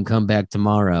name, come back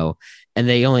tomorrow. And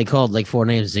they only called like 4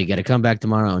 names. So you got to come back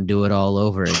tomorrow and do it all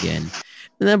over again.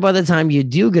 And then by the time you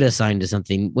do get assigned to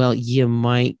something, well, you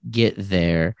might get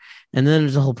there. And then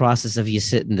there's a whole process of you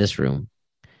sit in this room.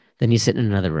 Then you sit in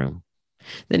another room.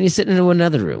 Then you sit into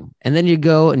another room. And then you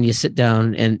go and you sit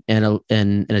down and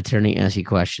an attorney asks you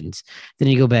questions. Then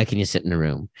you go back and you sit in a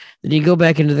room. Then you go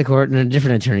back into the court and a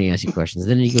different attorney asks you questions.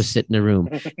 Then you go sit in a room.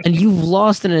 And you've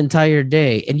lost an entire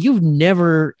day. And you've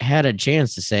never had a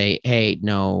chance to say, hey,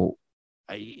 no.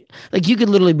 Like you could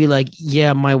literally be like,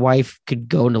 yeah, my wife could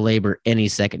go into labor any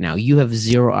second now. You have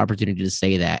zero opportunity to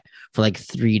say that for like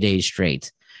 3 days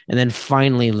straight. And then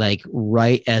finally, like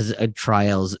right as a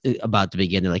trial's about to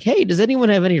begin, they're like, hey, does anyone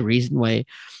have any reason why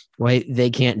they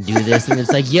can't do this? And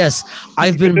it's like, yes,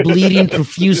 I've been bleeding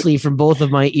profusely from both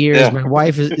of my ears. Yeah. My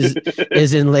wife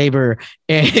is in labor,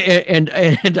 and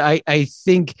I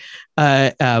think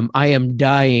I am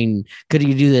dying. Could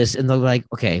you do this? And they're like,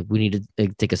 okay, we need to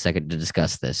take a second to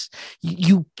discuss this.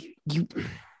 You.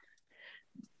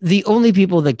 The only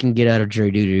people that can get out of jury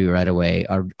duty right away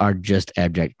are just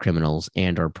abject criminals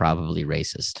and are probably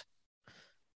racist.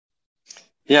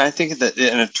 Yeah, I think that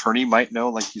an attorney might know,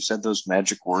 like you said, those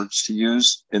magic words to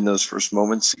use in those first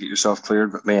moments to get yourself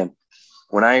cleared. But man,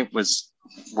 when I was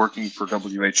working for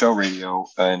WHO Radio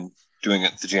and doing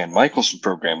the Jan Michelson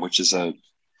program, which is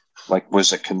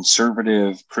was a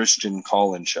conservative Christian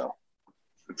call-in show,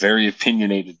 a very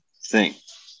opinionated thing.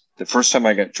 The first time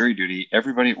I got jury duty,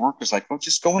 everybody at work was like, well,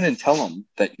 just go in and tell them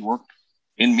that you work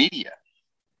in media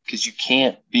because you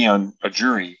can't be on a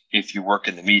jury if you work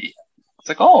in the media. It's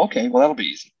like, oh, okay, well, that'll be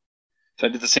easy. So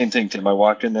I did the same thing, Tim. I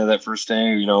walked in there that first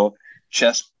day,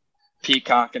 chest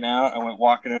peacocking out. I went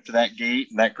walking up to that gate,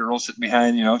 and that girl sitting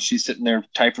behind, she's sitting there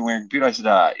typing away on her computer. I said,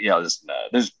 listen,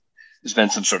 there's been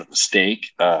some sort of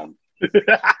mistake. I'm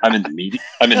in the media.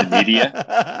 I'm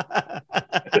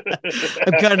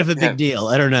kind of a big deal.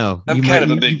 I don't know. I'm kind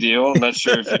of a big deal. I'm not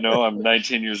sure if you know. I'm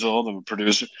 19 years old. I'm a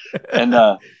producer, and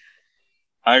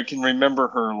I can remember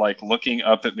her like looking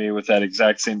up at me with that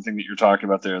exact same thing that you're talking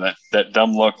about there. That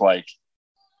dumb look, like,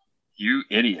 you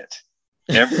idiot.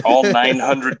 All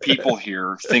 900 people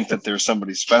here think that there's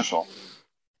somebody special,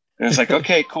 and it's like,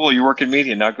 okay, cool. You work in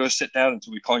media. Now go sit down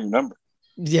until we call your number.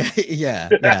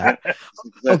 Yeah.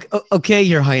 Okay,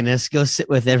 Your Highness, go sit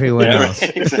with everyone else.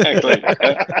 Right, exactly.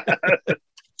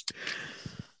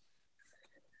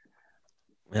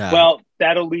 Yeah. Well,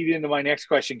 that'll lead into my next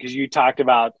question because you talked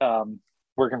about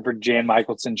working for Jan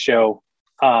Michelson show.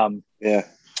 Yeah.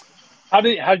 How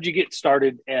did you get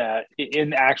started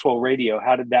in actual radio?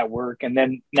 How did that work? And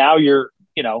then now you're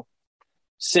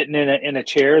sitting in a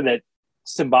chair that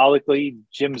symbolically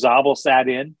Jim Zabel sat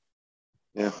in.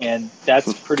 Yeah. And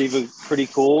that's pretty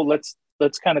cool. Let's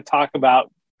kind of talk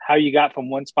about how you got from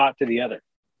one spot to the other.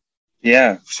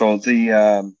 Yeah. So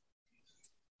the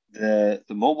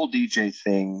mobile DJ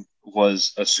thing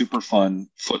was a super fun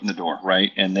foot in the door,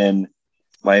 right? And then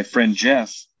my friend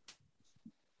Jeff,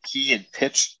 he had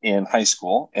pitched in high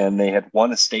school and they had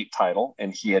won a state title,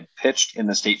 and he had pitched in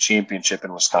the state championship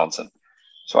in Wisconsin.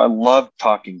 So I loved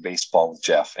talking baseball with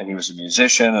Jeff, and he was a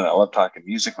musician, and I loved talking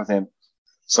music with him.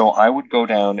 So I would go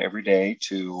down every day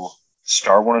to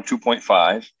Star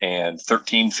 102.5 and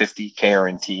 1350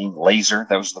 KRNT Laser.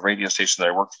 That was the radio station that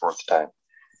I worked for at the time.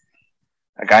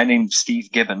 A guy named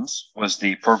Steve Gibbons was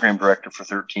the program director for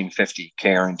 1350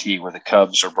 KRNT, where the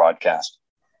Cubs are broadcast.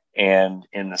 And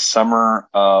in the summer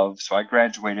so I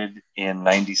graduated in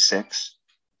 96,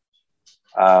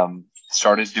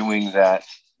 started doing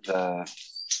the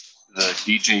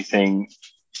DJ thing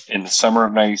in the summer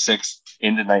of 96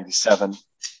 into 97.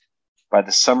 By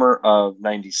the summer of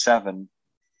 97,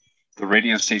 the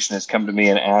radio station has come to me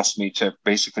and asked me to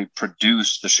basically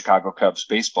produce the Chicago Cubs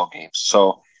baseball games.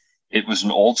 So it was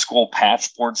an old school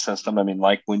patchboard system. I mean,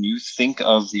 like when you think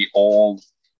of the old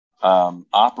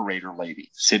operator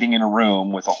lady sitting in a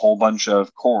room with a whole bunch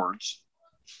of cords,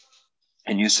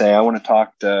 and you say, I want to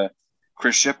talk to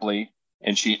Chris Shipley,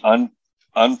 and she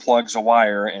unplugs a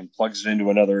wire and plugs it into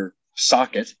another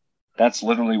socket. That's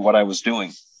literally what I was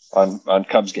doing on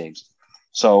Cubs games.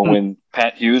 So when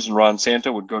Pat Hughes and Ron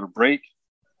Santo would go to break,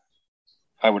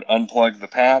 I would unplug the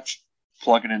patch,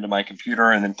 plug it into my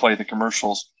computer, and then play the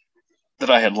commercials that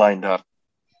I had lined up.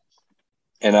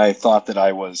 And I thought that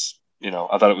I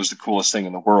thought it was the coolest thing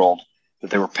in the world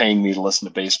that they were paying me to listen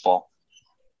to baseball.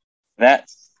 That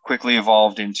quickly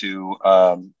evolved into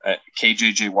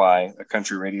KJJY, a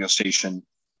country radio station,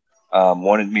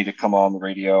 wanted me to come on the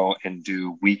radio and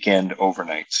do weekend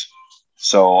overnights.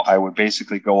 So I would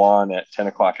basically go on at 10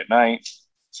 o'clock at night,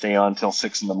 stay on till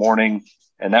 6 in the morning.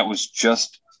 And that was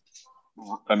just,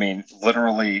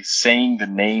 literally saying the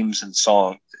names and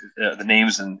the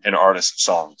names and artists'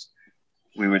 songs.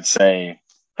 We would say,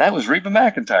 that was Reba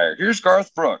McEntire. Here's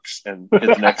Garth Brooks. And hit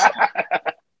the next song.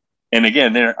 And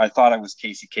again, I thought I was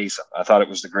Casey Kasem. I thought it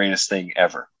was the greatest thing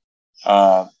ever.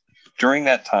 During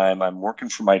that time, I'm working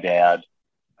for my dad.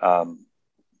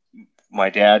 My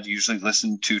dad usually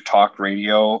listened to talk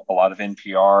radio, a lot of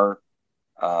NPR.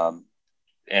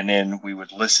 And then we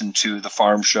would listen to the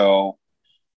Farm Show.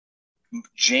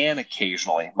 Jan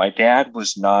occasionally. My dad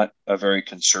was not a very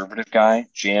conservative guy.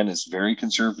 Jan is very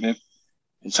conservative.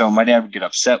 And so my dad would get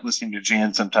upset listening to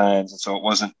Jan sometimes. And so it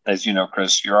wasn't, as you know,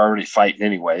 Chris, you're already fighting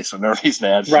anyway. So no reason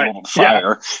to add fuel to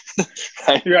fire.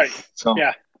 Yeah. Right. So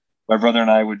my brother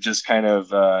and I would just kind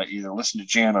of either listen to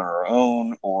Jan on our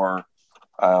own or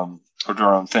do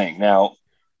our own thing. Now,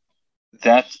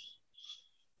 the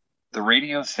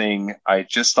radio thing, I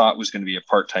just thought was going to be a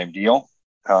part-time deal.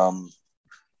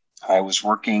 I was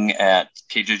working at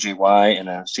KJJY in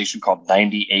a station called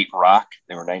 98 Rock.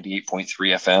 They were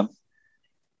 98.3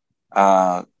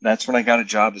 FM. That's when I got a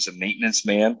job as a maintenance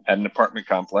man at an apartment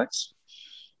complex.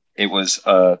 It was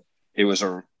a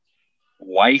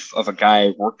wife of a guy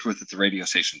I worked with at the radio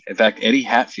station. In fact, Eddie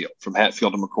Hatfield from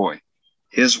Hatfield and McCoy,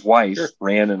 his wife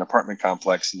ran an apartment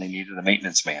complex and they needed a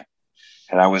maintenance man.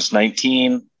 And I was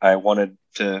 19. I wanted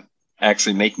to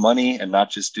actually make money and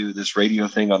not just do this radio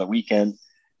thing on the weekend.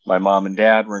 My mom and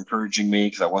dad were encouraging me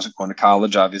because I wasn't going to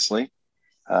college, obviously.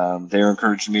 They were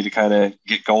encouraging me to kind of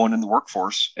get going in the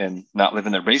workforce and not live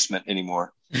in their basement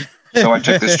anymore. So I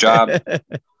took this job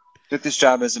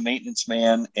as a maintenance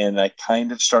man, and I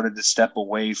kind of started to step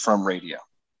away from radio.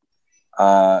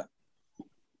 The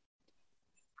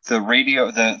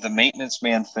maintenance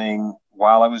man thing,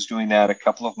 while I was doing that, a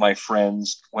couple of my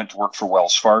friends went to work for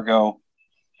Wells Fargo,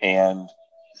 and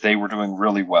they were doing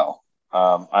really well.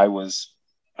 I was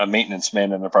a maintenance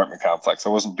man in an apartment complex. I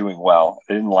wasn't doing well.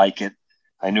 I didn't like it.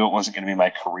 I knew it wasn't going to be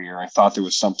my career. I thought there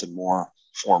was something more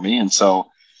for me. And so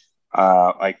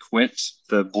I quit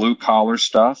the blue collar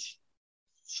stuff,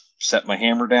 set my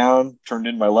hammer down, turned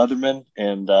in my Leatherman,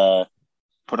 and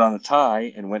put on a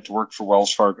tie and went to work for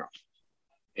Wells Fargo.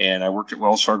 And I worked at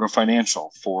Wells Fargo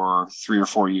Financial for 3 or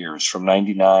 4 years, from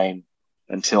 99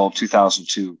 until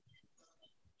 2002.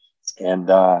 And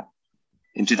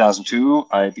in 2002,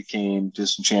 I became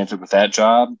disenchanted with that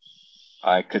job.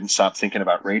 I couldn't stop thinking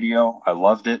about radio. I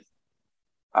loved it.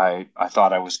 I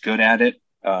thought I was good at it.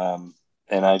 And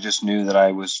I just knew that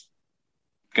I was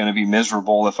going to be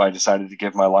miserable if I decided to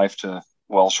give my life to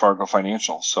Wells Fargo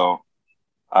Financial. So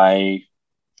I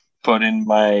put in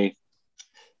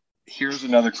here's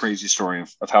another crazy story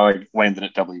of how I landed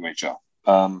at WHO.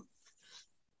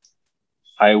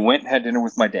 I went and had dinner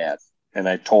with my dad, and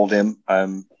I told him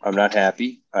I'm not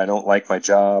happy. I don't like my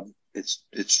job.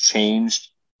 It's changed,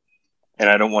 and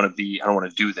I don't want to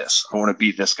do this. I want to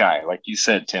be this guy. Like you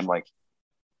said, Tim, like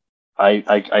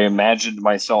I imagined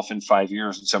myself in 5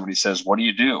 years and somebody says, what do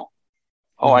you do?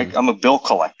 Oh, I'm a bill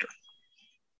collector.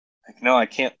 Like, no, I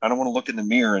can't. I don't want to look in the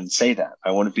mirror and say that.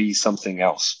 I want to be something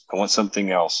else. I want something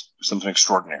else, something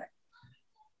extraordinary.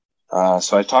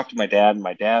 So I talked to my dad, and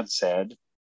my dad said,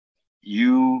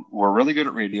 you were really good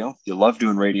at radio. You love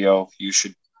doing radio. You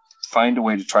should find a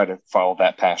way to try to follow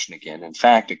that passion again. In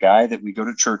fact, a guy that we go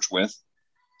to church with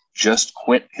just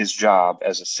quit his job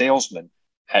as a salesman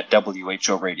at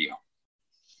WHO radio. I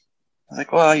was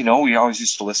like, well, we always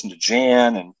used to listen to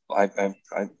Jan, and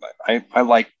I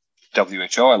like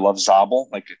WHO. I love Zabel,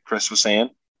 like Chris was saying.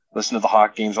 Listen to the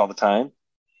Hawk games all the time.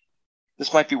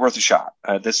 This might be worth a shot.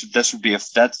 This would be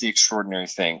that's the extraordinary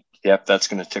thing. Yep, that's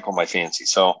going to tickle my fancy.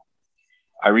 So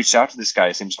I reached out to this guy.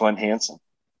 His name's Glenn Hansen.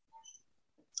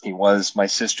 My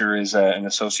sister is an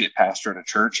associate pastor at a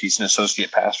church. He's an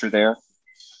associate pastor there.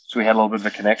 So we had a little bit of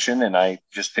a connection, and I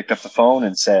just picked up the phone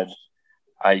and said,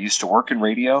 I used to work in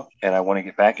radio, and I want to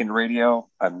get back into radio.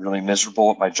 I'm really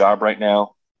miserable at my job right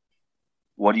now.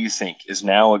 What do you think? Is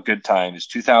now a good time? Is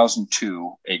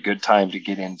 2002 a good time to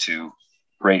get into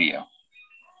radio?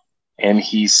 And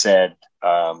he said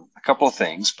a couple of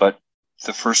things, but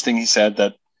the first thing he said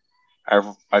that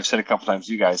I've said a couple times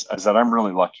to you guys is that I'm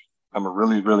really lucky. I'm a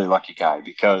really, really lucky guy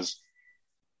because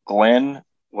Glenn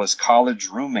was college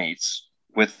roommates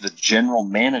with the general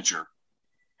manager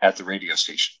at the radio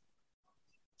station.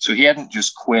 So he hadn't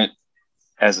just quit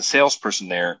as a salesperson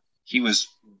there. He was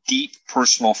deep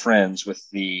personal friends with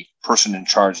the person in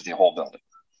charge of the whole building.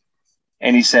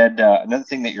 And he said, another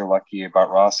thing that you're lucky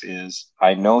about, Ross, is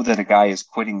I know that a guy is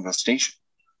quitting the station.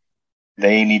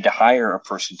 They need to hire a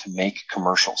person to make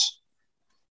commercials.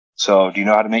 So do you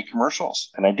know how to make commercials?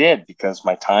 And I did, because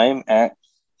my time at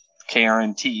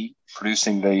KRNT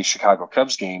producing the Chicago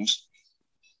Cubs games,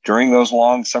 during those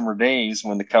long summer days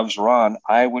when the Cubs were on,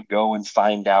 I would go and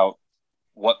find out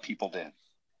what people did.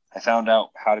 I found out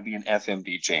how to be an FM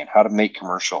DJ and how to make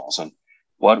commercials and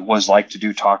what it was like to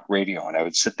do talk radio. And I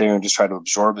would sit there and just try to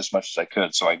absorb as much as I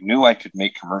could. So I knew I could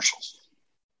make commercials.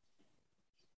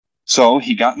 So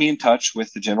he got me in touch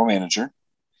with the general manager.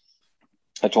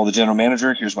 I told the general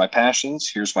manager, here's my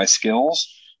passions, here's my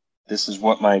skills. This is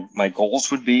what my goals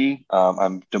would be.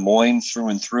 I'm Des Moines through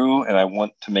and through, and I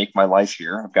want to make my life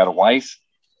here. I've got a wife,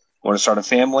 I want to start a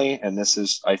family. And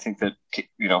I think that,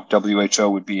 WHO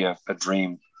would be a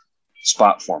dream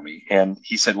spot for me. And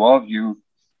he said, well, you're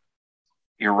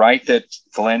right that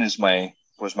Glenn was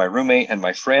my roommate and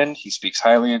my friend. He speaks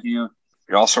highly of you.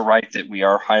 You're also right that we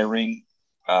are hiring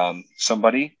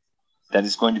somebody that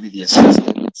is going to be the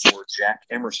assistant for Jack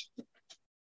Emerson.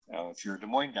 Now, if you're a Des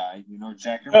Moines guy,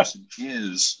 Jack Emerson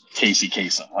is Casey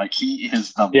Kasem. Like, he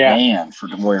is the man for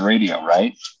Des Moines radio,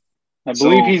 right? I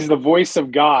believe he's the voice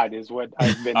of God, is what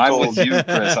I've been told. I'm with you,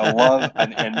 Chris. I love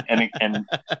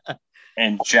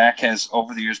and Jack has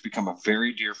over the years become a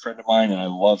very dear friend of mine, and I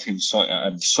love him so.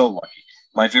 I'm so lucky.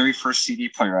 My very first CD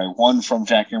player I won from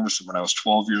Jack Emerson when I was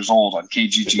 12 years old on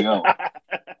KGGO.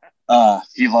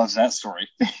 He loves that story.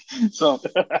 So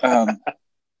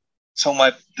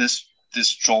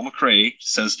this Joel McRae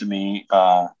says to me,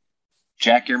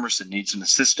 Jack Emerson needs an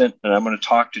assistant, and I'm going to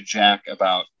talk to Jack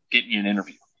about getting you an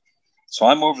interview. So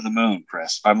I'm over the moon,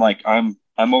 Chris. I'm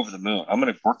over the moon. I'm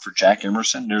going to work for Jack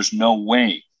Emerson. There's no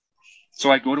way. So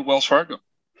I go to Wells Fargo,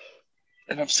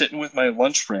 and I'm sitting with my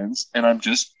lunch friends, and I'm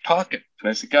just talking. And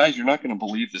I said, guys, you're not going to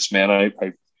believe this, man.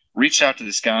 I reached out to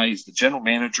this guy. He's the general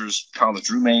manager's college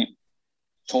roommate.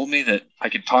 Told me that I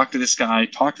could talk to this guy,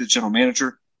 talk to the general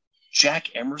manager.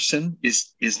 Jack Emerson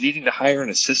is needing to hire an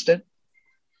assistant.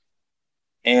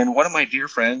 And one of my dear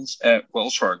friends at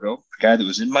Wells Fargo, the guy that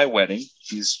was in my wedding,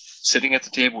 he's sitting at the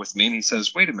table with me, and he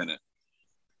says, wait a minute.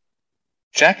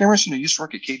 Jack Emerson, who used to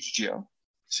work at KGGO?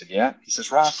 I said, yeah. He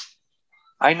says, Ross,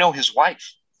 I know his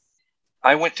wife.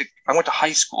 I went to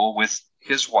high school with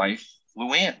his wife,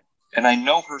 Luann, and I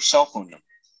know her cell phone number.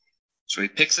 So he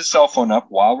picks his cell phone up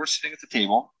while we're sitting at the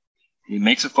table. He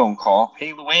makes a phone call.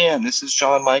 Hey, Luann, this is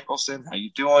John Michelson. How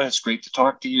you doing? It's great to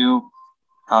talk to you.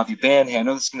 How have you been? Hey, I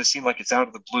know this is going to seem like it's out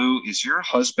of the blue. Is your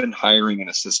husband hiring an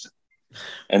assistant?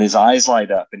 And his eyes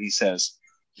light up, and he says,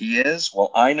 he is?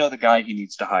 Well, I know the guy he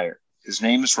needs to hire. His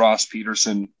name is Ross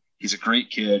Peterson. He's a great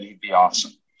kid. He'd be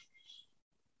awesome.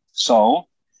 So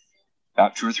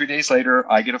about 2 or 3 days later,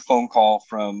 I get a phone call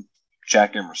from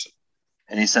Jack Emerson.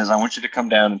 And he says, I want you to come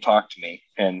down and talk to me.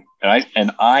 And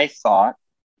I thought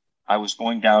I was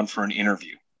going down for an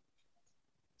interview.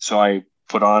 So I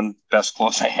put on best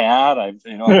clothes I had.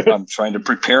 I'm trying to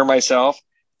prepare myself.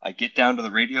 I get down to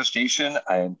the radio station.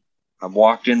 I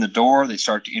walked in the door. They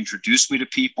start to introduce me to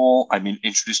people. I'm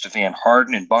introduced to Van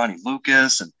Harden and Bonnie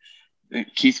Lucas and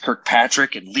Keith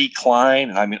Kirkpatrick and Lee Klein.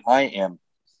 And I mean,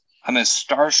 I'm as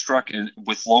starstruck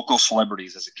with local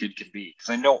celebrities as a kid can be because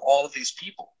I know all of these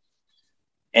people.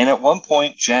 And at one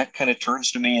point, Jack kind of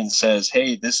turns to me and says,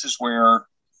 "Hey, this is where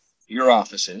your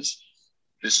office is.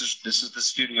 This is the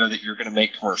studio that you're going to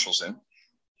make commercials in.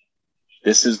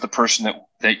 This is the person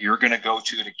that you're going to go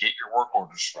to get your work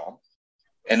orders from."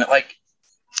 And it like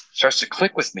starts to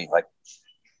click with me. Like,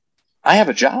 I have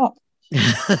a job.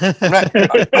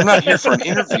 I'm not here for an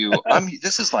interview.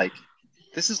 This is like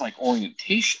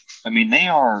orientation. I mean,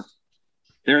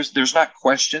 there's not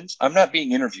questions. I'm not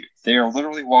being interviewed. They are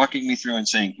literally walking me through and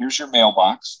saying, "Here's your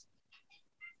mailbox.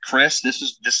 Chris, this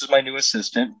is my new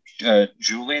assistant.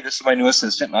 Julie, this is my new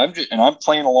assistant." And I'm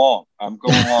playing along. I'm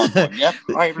going along. Going, "Yep.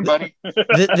 Hi, everybody."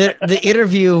 The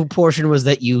interview portion was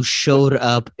that you showed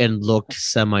up and looked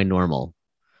semi-normal.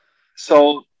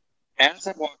 So as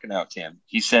I'm walking out, Tim,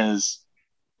 he says,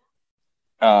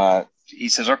 "Okay,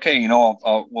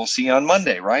 we'll see you on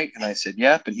Monday, right?" And I said,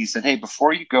 "Yep." And he said, "Hey,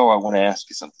 before you go, I want to ask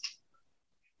you something.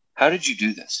 How did you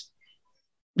do this?"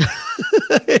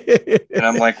 And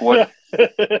I'm like, "What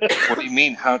do you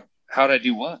mean? How did I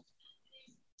do what?"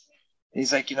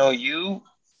 He's like, "You,"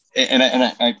 and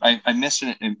I missed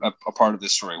a part of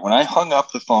this story. When I hung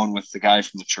up the phone with the guy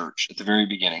from the church at the very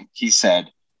beginning, he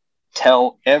said,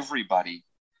 "Tell everybody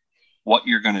what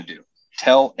you're going to do.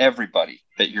 Tell everybody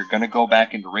that you're going to go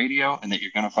back into radio and that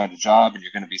you're going to find a job and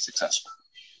you're going to be successful."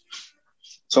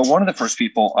 So one of the first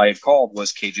people I had called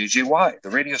was KJJY, the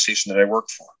radio station that I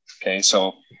worked for. Okay,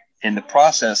 so in the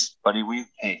process, buddy, will you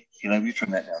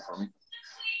turn that down for me?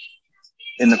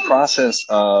 In the process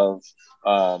of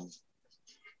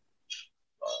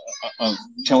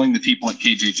telling the people at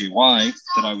KJJY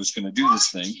that I was going to do this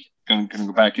thing, going to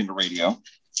go back into radio,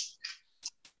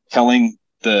 telling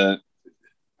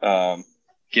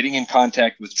getting in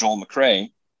contact with Joel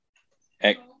McRae.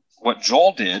 What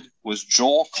Joel did was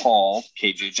Joel called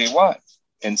KJJY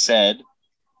and said,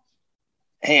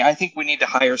 "Hey, I think we need to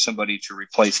hire somebody to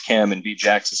replace Cam and be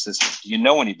Jack's assistant. Do you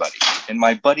know anybody?" And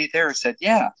my buddy there said,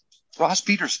 "Yeah, Ross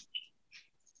Peterson.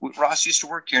 Ross used to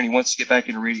work here and he wants to get back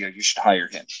into radio. You should hire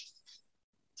him."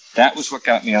 That was what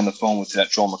got me on the phone with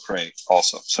that Joel McRae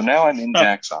also. So now I'm in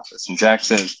Jack's office and Jack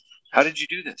says, "How did you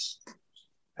do this?"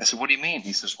 I said, "What do you mean?"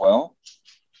 He says, "Well,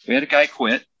 we had a guy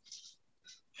quit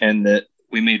and that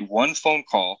we made one phone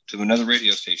call to another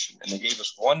radio station and they gave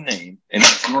us one name and it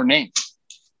was your name.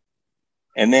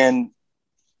 And then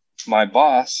my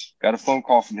boss got a phone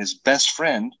call from his best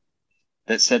friend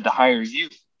that said to hire you.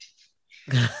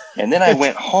 And then I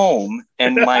went home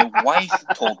and my wife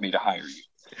told me to hire you."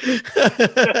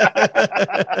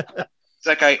 It's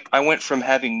like I went from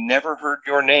having never heard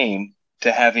your name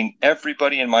to having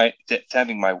everybody to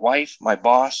having my wife, my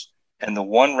boss, and the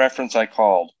one reference I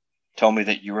called tell me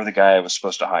that you were the guy I was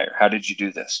supposed to hire. How did you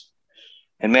do this?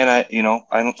 And man,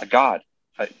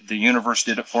 the universe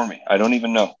did it for me. I don't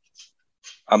even know.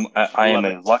 I am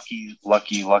a lucky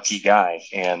guy.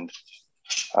 And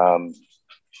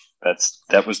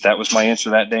that was my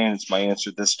answer that day. And it's my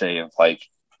answer this day of like,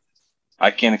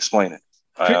 I can't explain it.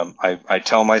 I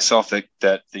tell myself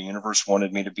that the universe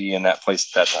wanted me to be in that place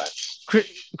at that time.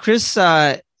 Chris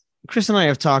and I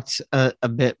have talked a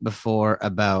bit before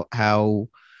about how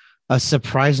a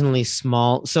surprisingly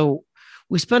small. So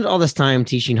we spend all this time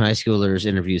teaching high schoolers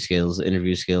interview skills,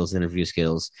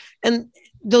 and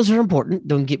those are important.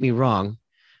 Don't get me wrong,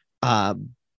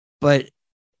 but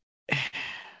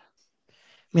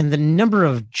man, the number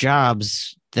of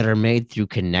jobs that are made through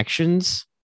connections.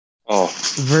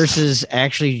 Versus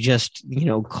actually just,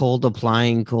 cold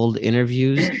applying, cold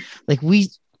interviews. Like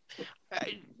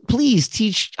please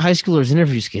teach high schoolers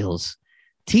interview skills.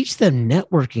 Teach them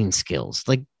networking skills.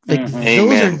 Like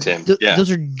Amen, Tim. Those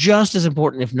are just as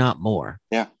important, if not more.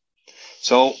 Yeah.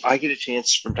 So I get a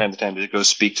chance from time to time to go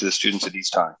speak to the students at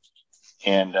East High.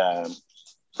 And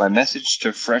my message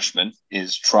to freshmen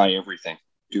is try everything.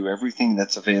 Do everything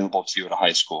that's available to you at a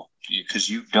high school because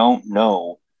you don't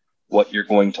know what you're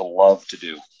going to love to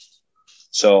do.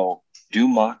 So do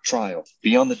mock trial,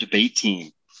 be on the debate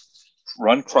team,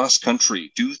 run cross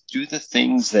country, do the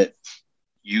things that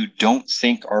you don't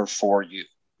think are for you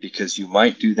because you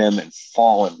might do them and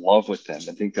fall in love with them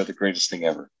and think they're the greatest thing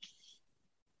ever.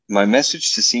 My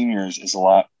message to seniors is a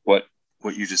lot what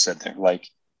you just said there. Like,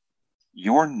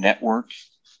 your network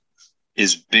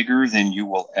is bigger than you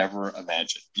will ever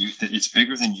imagine. It's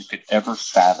bigger than you could ever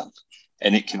fathom.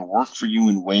 And it can work for you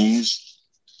in ways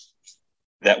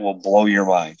that will blow your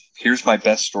mind. Here's my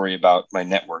best story about my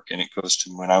network, and it goes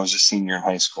to when I was a senior in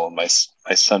high school. And my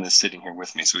son is sitting here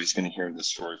with me, so he's going to hear this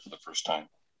story for the first time.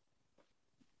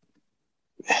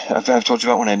 I've told you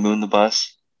about when I mooned the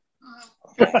bus.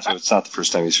 Okay, so it's not the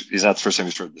first time he's not the first time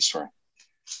he's heard this story.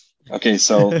 Okay,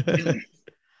 so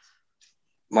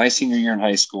my senior year in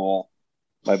high school,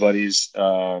 my buddies,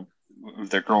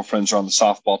 their girlfriends are on the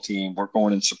softball team. We're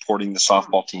going and supporting the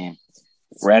softball team.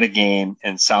 We're at a game,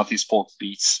 and Southeast Polk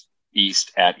beats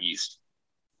East at East.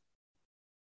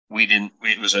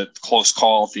 It was a close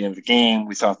call at the end of the game.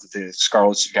 We thought that the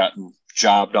Scarlets had gotten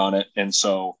jobbed on it, and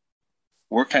so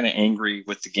we're kind of angry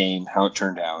with the game, how it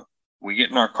turned out. We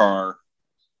get in our car.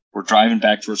 We're driving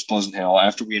back towards Pleasant Hill.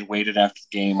 After we had waited after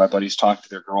the game, my buddies talked to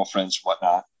their girlfriends and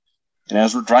whatnot. And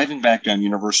as we're driving back down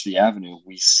University Avenue,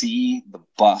 we see the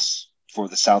bus for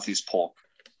the Southeast Polk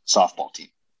softball team.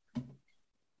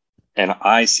 And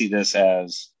I see this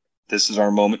is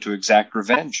our moment to exact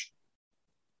revenge.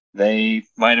 They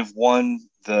might have won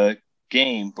the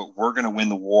game, but we're going to win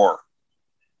the war.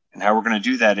 And how we're going to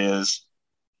do that is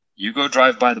you go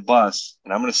drive by the bus,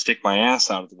 and I'm going to stick my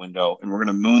ass out of the window, and we're going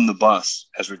to moon the bus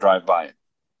as we drive by it.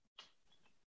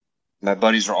 My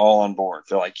buddies are all on board.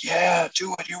 They're like, yeah,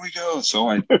 do it. Here we go. So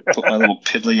I put my little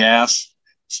piddly ass,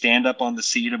 stand up on the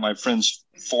seat of my friend's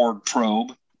Ford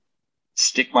Probe,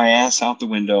 stick my ass out the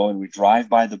window, and we drive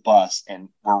by the bus, and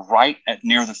we're right at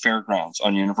near the fairgrounds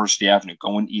on University Avenue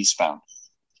going eastbound,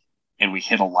 and we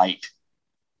hit a light,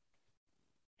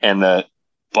 and the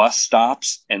bus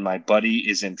stops, and my buddy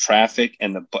is in traffic,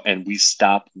 and we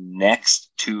stop next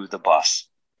to the bus.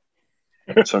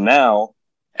 So now,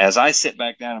 as I sit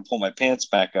back down and pull my pants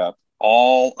back up,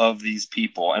 all of these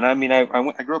people, and I mean, I grew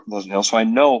up in Pleasant Hill, so I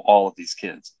know all of these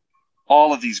kids.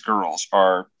 All of these girls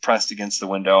are pressed against the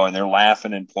window, and they're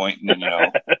laughing and pointing. And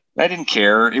I didn't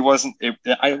care. I wasn't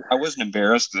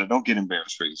embarrassed because I don't get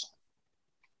embarrassed very easily.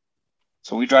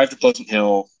 So we drive to Pleasant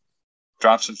Hill,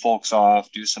 drop some folks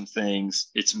off, do some things.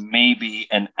 It's maybe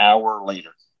an hour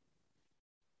later,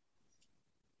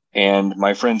 and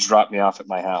my friends drop me off at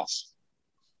my house.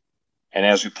 And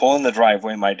as we pull in the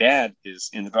driveway, my dad is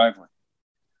in the driveway.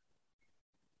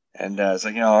 And it's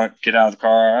like, get out of the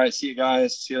car. All right, see you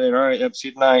guys. See you later. All right, yep, see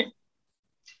you tonight.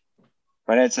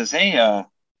 My dad says, hey,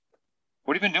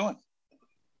 what have you been doing?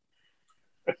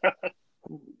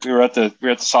 we were at the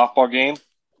softball game,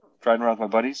 riding around with my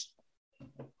buddies.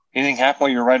 Anything happen while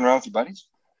you were riding around with your buddies?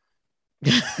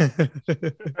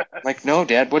 I'm like, no,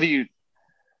 Dad, what are you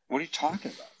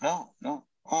talking about? No.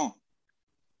 Oh,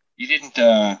 you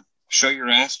didn't show your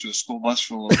ass to a school bus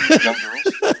full of young girls?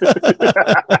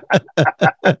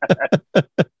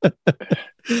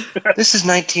 This is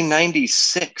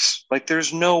 1996. Like,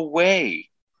 there's no way.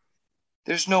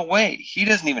 He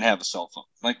doesn't even have a cell phone.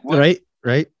 Like, what?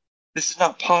 Right. This is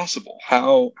not possible.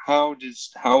 How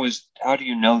do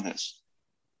you know this?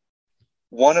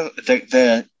 One of the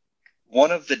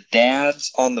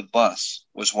dads on the bus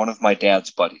was one of my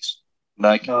dad's buddies.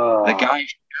 Like, the guy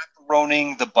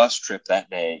chaperoning the bus trip that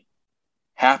day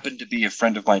happened to be a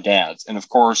friend of my dad's. And of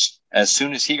course, as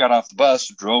soon as he got off the bus,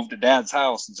 drove to Dad's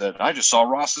house and said, I just saw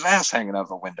Ross's ass hanging out of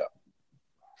the window.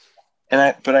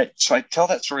 So I tell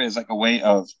that story as like a way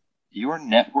of, your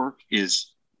network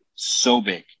is so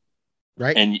big.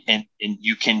 Right. And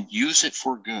you can use it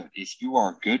for good. If you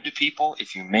are good to people,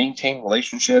 if you maintain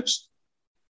relationships.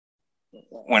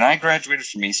 When I graduated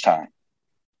from East High,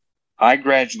 I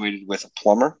graduated with a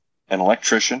plumber, an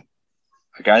electrician,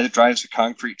 a guy that drives a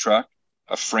concrete truck,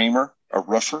 a framer, a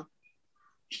roofer.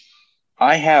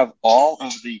 I have all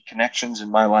of the connections in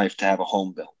my life to have a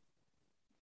home built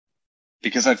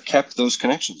because I've kept those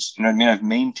connections. You know what I mean? I've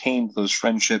maintained those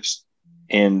friendships,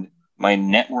 and my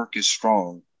network is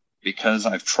strong because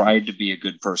I've tried to be a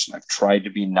good person. I've tried to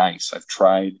be nice. I've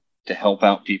tried to help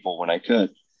out people when I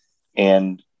could.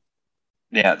 And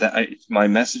yeah, my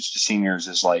message to seniors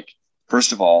is like,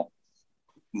 first of all,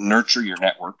 nurture your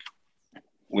network.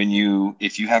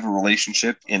 If you have a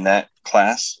relationship in that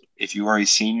class, if you are a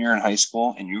senior in high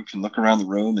school and you can look around the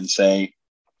room and say,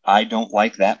 I don't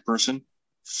like that person,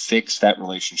 fix that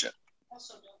relationship.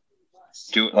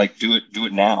 Do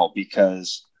it now,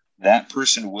 because that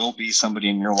person will be somebody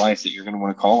in your life that you're going to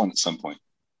want to call on at some point.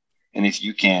 And if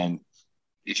you can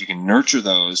nurture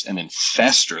those and then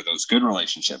fester those good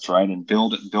relationships, right, and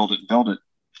build it,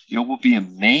 you will be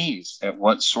amazed at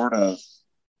what sort of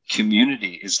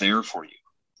community is there for you.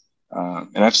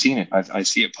 And I've seen it. I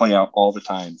see it play out all the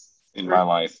time in my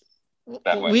life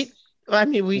that way.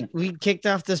 We kicked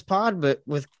off this pod, but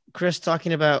with Chris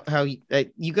talking about how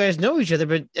you guys know each other,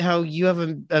 but how you have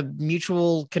a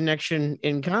mutual connection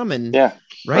in common. Yeah.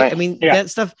 Right. I mean, that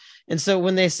stuff. And so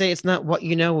when they say it's not what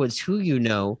you know, it's who you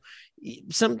know,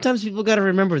 sometimes people got to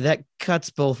remember that cuts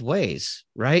both ways.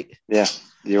 Right. Yeah,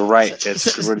 you're right.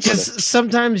 Because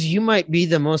sometimes you might be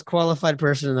the most qualified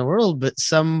person in the world, but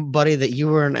somebody that you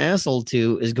were an asshole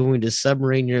to is going to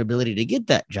submarine your ability to get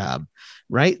that job.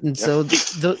 Right. And so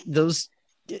those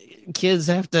kids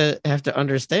have to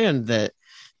understand that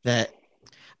I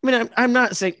mean, I'm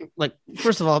not saying, like,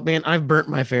 first of all, man, I've burnt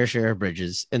my fair share of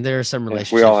bridges, and there are some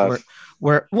relationships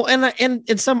where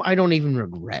and some I don't even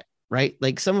regret, right?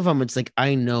 Like some of them, it's like,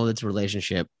 I know it's a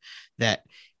relationship that,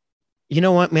 you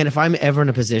know what, man, if I'm ever in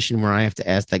a position where I have to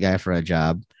ask that guy for a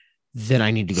job, then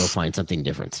I need to go find something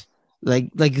different.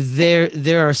 Like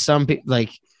there are some people,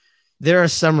 like, there are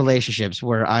some relationships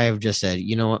where I have just said,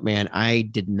 you know what, man, I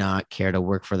did not care to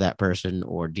work for that person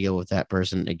or deal with that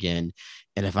person again.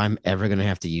 And if I'm ever going to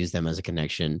have to use them as a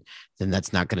connection, then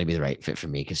that's not going to be the right fit for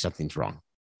me because something's wrong.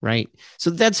 Right. So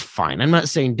that's fine. I'm not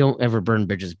saying don't ever burn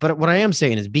bridges, but what I am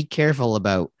saying is be careful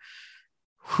about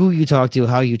who you talk to,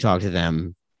 how you talk to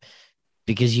them,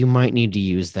 because you might need to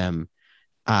use them.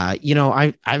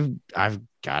 I've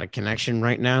got a connection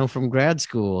right now from grad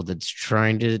school that's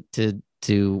trying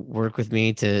to work with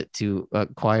me to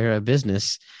acquire a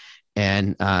business,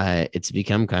 and it's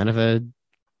become kind of a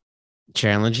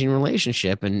challenging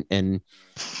relationship, and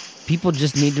people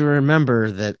just need to remember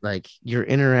that, like, your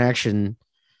interaction,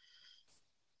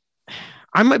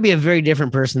 I might be a very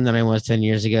different person than I was 10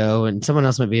 years ago, and someone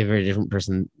else might be a very different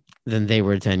person than they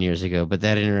were 10 years ago, but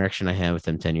that interaction I had with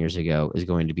them 10 years ago is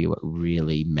going to be what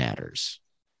really matters.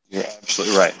 You're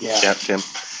absolutely right. Yeah, Tim.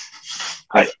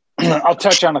 I'll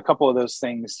touch on a couple of those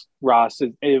things, Ross.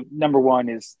 Number one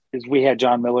is we had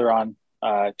John Miller on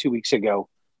 2 weeks ago,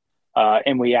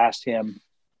 and we asked him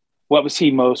what was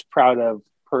he most proud of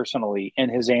personally, and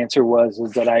his answer was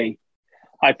that I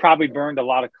probably burned a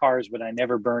lot of cars, but I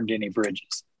never burned any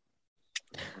bridges,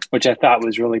 which I thought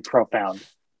was really profound.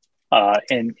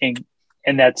 And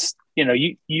that's, you know,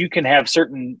 you can have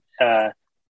certain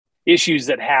issues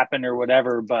that happen or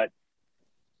whatever, but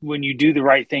when you do the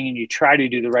right thing and you try to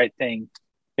do the right thing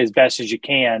as best as you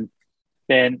can,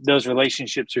 then those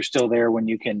relationships are still there when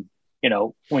you can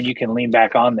lean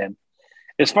back on them.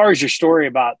 As far as your story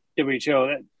about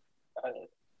WHO,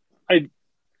 I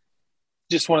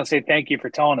just want to say thank you for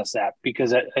telling us that,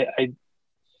 because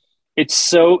it's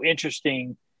so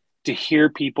interesting to hear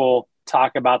people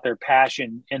talk about their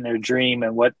passion and their dream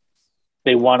and what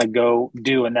they want to go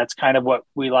do. And that's kind of what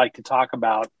we like to talk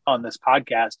about on this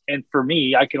podcast. And for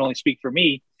me, I can only speak for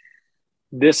me.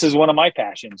 This is one of my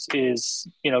passions is,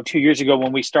 2 years ago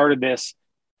when we started this,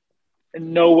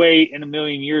 no way in a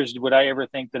million years would I ever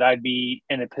think that I'd be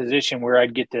in a position where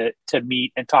I'd get to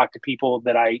meet and talk to people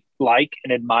that I like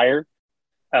and admire.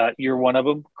 You're one of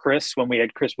them, Chris. When we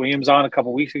had Chris Williams on a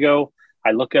couple of weeks ago,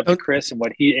 I look up to Chris and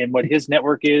what his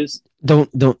network is.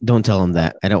 Don't tell him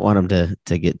that. I don't want him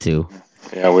to get too.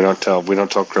 Yeah, we don't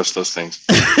tell Chris those things.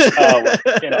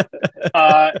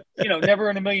 Never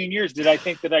in a million years did I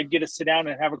think that I'd get to sit down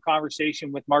and have a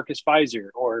conversation with Marcus Pfizer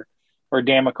or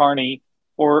Dan McCarney,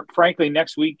 or frankly,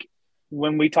 next week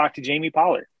when we talk to Jamie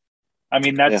Pollard. I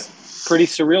mean, that's pretty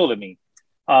surreal to me.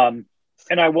 And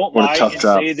I won't lie and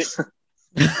say that.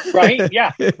 Right?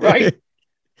 Yeah. Right.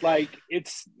 Like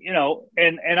it's,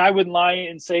 and I wouldn't lie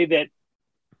and say that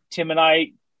Tim and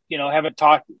I, haven't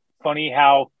talked. Funny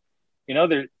how,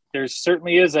 there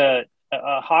certainly is a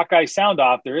Hawkeye sound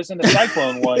off. There isn't a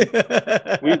Cyclone one.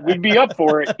 We'd be up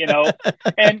for it,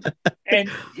 And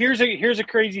here's a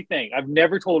crazy thing. I've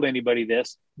never told anybody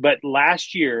this, but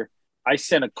last year I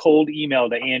sent a cold email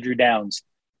to Andrew Downs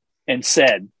and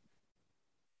said,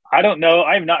 I don't know.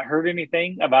 I have not heard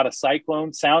anything about a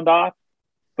Cyclone sound off,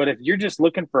 but if you're just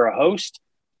looking for a host,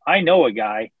 I know a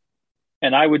guy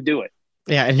and I would do it.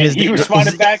 Yeah. And he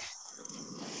responded back.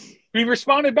 He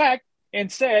responded back and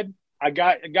said, I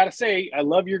got to say, I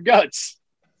love your guts,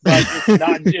 but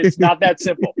it's not that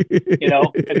simple,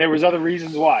 and there was other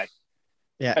reasons why.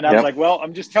 Yeah. And I was like, well,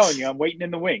 I'm just telling you, I'm waiting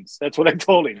in the wings. That's what I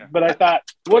told him. But I thought,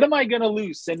 what am I going to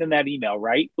lose sending that email?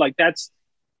 Right. Like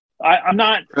I'm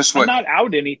not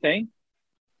out anything.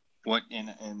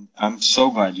 And I'm so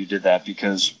glad you did that,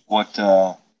 because what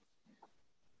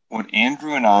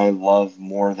Andrew and I love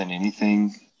more than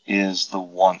anything is the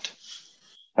want.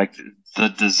 Like the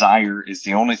desire is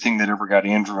the only thing that ever got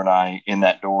Andrew and I in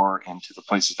that door and to the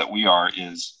places that we are,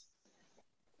 is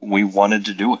we wanted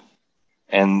to do it.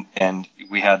 And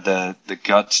we had the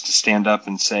guts to stand up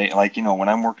and say, like, when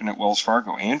I'm working at Wells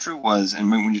Fargo, Andrew was,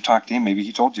 and when you talk to him, maybe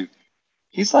he told you,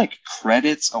 He's like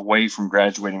credits away from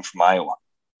graduating from Iowa.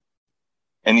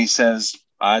 And he says,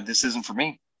 this isn't for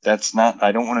me.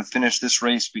 I don't want to finish this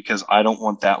race because I don't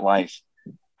want that life.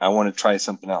 I want to try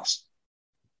something else.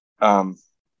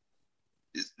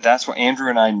 That's what Andrew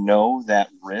and I know, that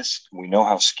risk. We know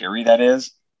how scary that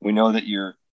is. We know that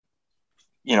you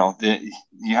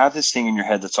have this thing in your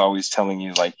head that's always telling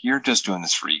you, like, you're just doing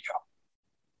this for ego.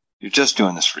 You're just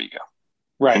doing this for ego.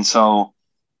 Right. And so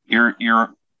you've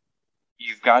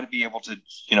got to be able to,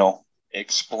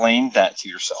 explain that to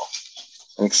yourself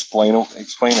and explain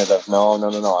it of no.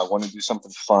 I want to do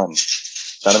something fun.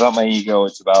 It's not about my ego.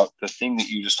 It's about the thing that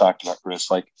you just talked about, Chris.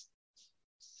 Like,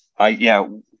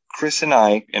 Chris and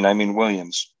I mean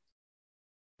Williams,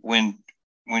 when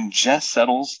Jess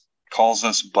Settles calls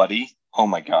us buddy, oh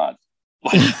my God.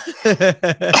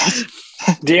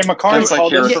 Dan McCartney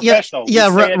called us professionals. Yeah,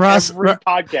 Ross.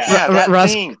 Podcast.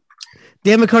 Ross.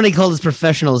 Dan McCartney called us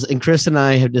professionals, and Chris and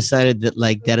I have decided that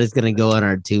that is going to go on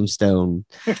our tombstone.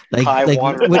 High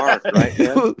water mark, right?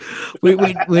 Yeah.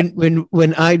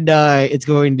 When I die, it's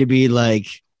going to be like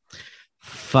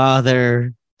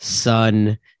father,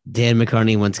 son. Dan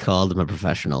McCartney once called him a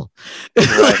professional.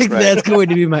 Right. That's going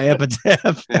to be my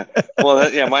epitaph. Yeah. Well,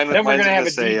 then we're going to have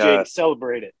a DJ to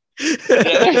celebrate it.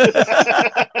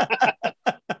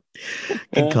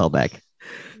 Good callback.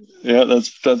 Yeah,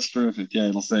 that's terrific. Yeah,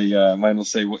 it'll say mine will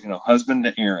say husband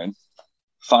to Aaron,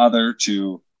 father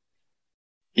to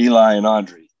Eli and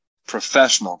Audrey,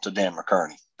 professional to Dan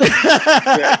McCartney.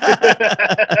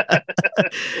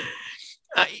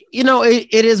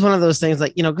 It is one of those things,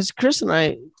 like, because Chris and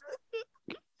I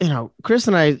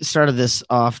started this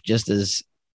off just as,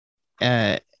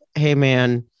 hey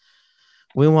man,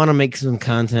 we want to make some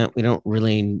content. We don't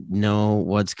really know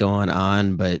what's going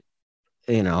on, but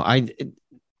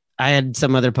I had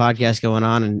some other podcast going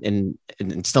on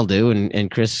and still do.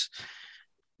 And Chris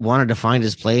wanted to find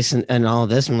his place and all of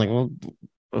this. I'm like, well,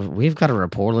 we've got a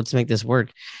rapport. Let's make this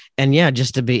work. And yeah,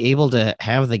 just to be able to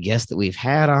have the guests that we've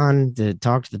had on, to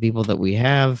talk to the people that we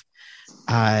have,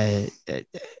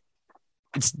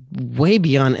 it's way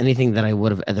beyond anything that I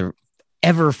would have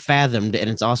ever fathomed. And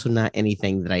it's also not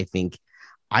anything that I think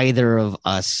either of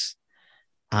us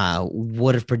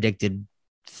would have predicted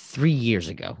 3 years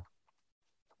ago.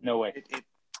 No way.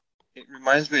 It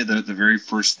reminds me of the very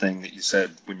first thing that you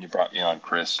said when you brought me on,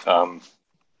 Chris,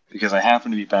 because I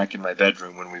happened to be back in my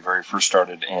bedroom when we very first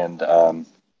started, and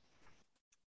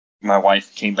my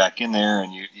wife came back in there,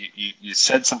 and you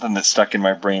said something that stuck in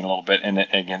my brain a little bit, and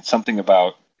again, something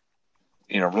about,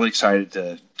 really excited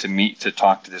to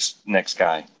talk to this next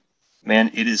guy. Man,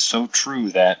 it is so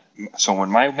true so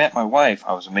when I met my wife,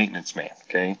 I was a maintenance man,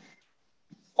 okay?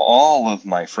 All of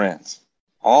my friends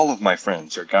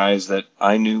are guys that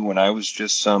I knew when I was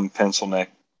just some pencil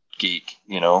neck geek,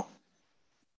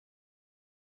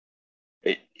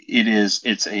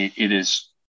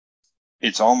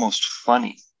 It's almost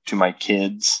funny to my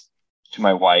kids, to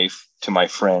my wife, to my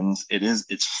friends.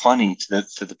 It's funny to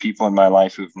the people in my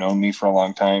life who've known me for a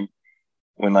long time.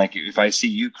 When, like, if I see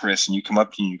you, Chris, and you come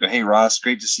up to me and you go, "Hey, Ross,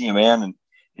 great to see you, man." And,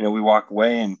 we walk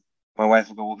away and my wife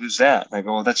will go, "Well, who's that?" And I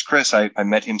go, "Well, that's Chris. I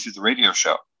met him through the radio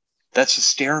show." That's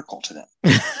hysterical to them.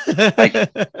 Like,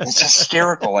 it's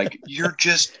hysterical. Like, you're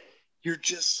just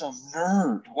some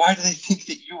nerd. Why do they think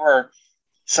that you are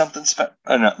something special?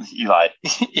 Oh, no, Eli.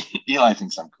 Eli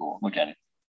thinks I'm cool. Look at it.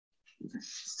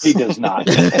 He does not.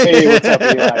 Hey, what's up,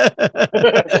 Eli?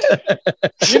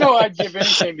 I'd give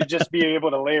anything to just be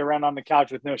able to lay around on the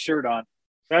couch with no shirt on.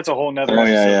 That's a whole nother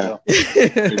episode. Yeah.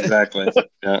 Exactly.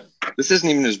 Yeah. This isn't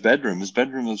even his bedroom. His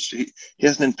bedroom is he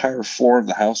has an entire floor of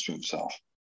the house to himself.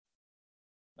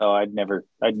 Oh, I'd never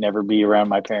be around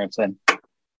my parents then.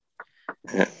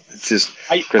 Yeah, it's just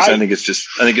Chris. I think it's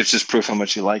just proof how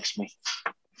much he likes me.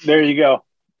 There you go.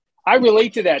 I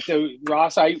relate to that though,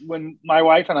 Ross. When my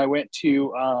wife and I went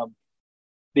to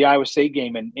the Iowa State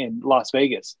game in Las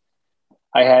Vegas,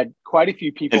 I had quite a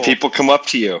few people. And people come up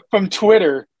to you from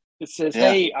Twitter that says,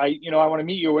 yeah. "Hey, I want to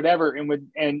meet you or whatever."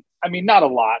 And I mean, not a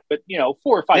lot, but 4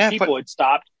 or 5 people had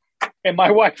stopped, and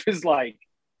my wife is like,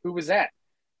 "Who was that?"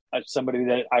 Somebody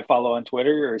that I follow on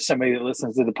Twitter or somebody that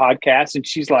listens to the podcast. And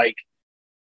she's like,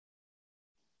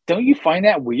 "Don't you find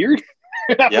that weird?"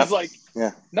 And I was like,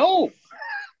 no.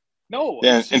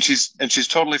 Yeah. And she's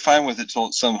totally fine with it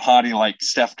till some hottie like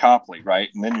Steph Copley. Right.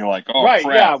 And then you're like, oh, right.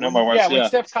 crap. Yeah. No, my wife's, when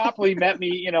Steph Copley met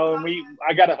me, and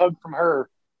I got a hug from her.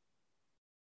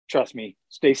 Trust me,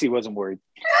 Stacy wasn't worried.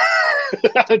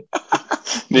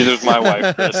 Neither was my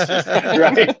wife, Chris.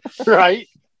 Right.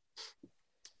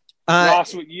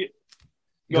 Ross,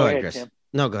 go ahead, Tim.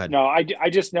 No, go ahead. No, I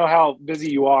just know how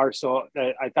busy you are, so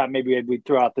I thought maybe we'd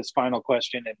throw out this final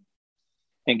question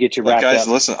and get you wrapped guys, up.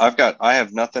 listen, I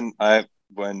have nothing.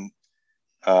 When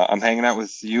I'm hanging out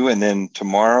with you, and then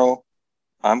tomorrow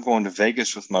I'm going to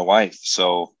Vegas with my wife.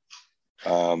 So,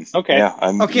 Okay. yeah,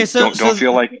 Okay, so don't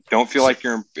feel like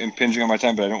you're impinging on my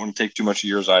time, but I don't want to take too much of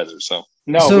yours either. So,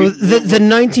 No. So the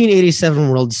 1987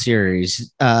 World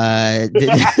Series. Here's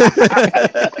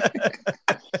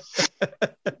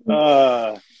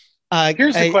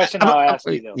the question I'll ask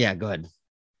you though. Yeah, go ahead.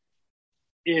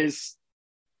 Is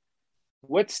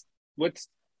what's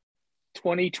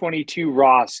 2022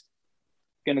 Ross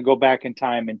going to go back in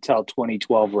time and tell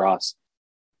 2012 Ross?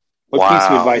 What piece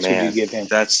of advice would you give him?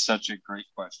 That's such a great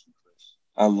question, Chris.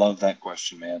 I love that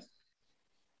question, man.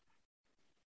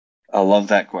 I love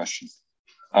that question.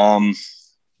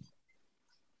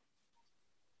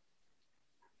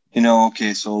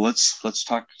 Okay, so let's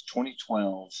talk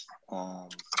 2012.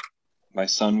 My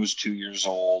son was 2 years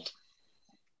old.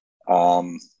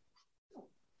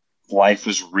 Life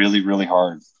was really, really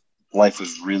hard. Life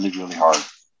was really, really hard.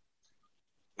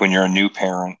 When you're a new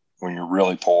parent, when you're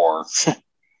really poor,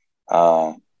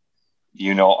 and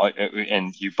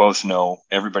you both know,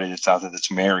 everybody that's out there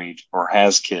that's married or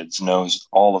has kids knows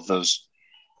all of those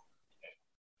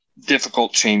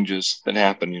difficult changes that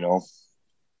happen.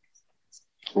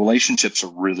 Relationships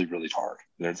are really, really hard.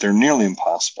 They're nearly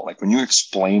impossible. Like when you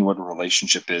explain what a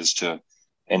relationship is to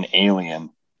an alien,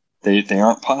 they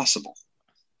aren't possible.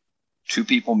 Two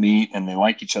people meet and they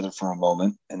like each other for a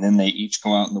moment, and then they each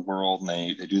go out in the world and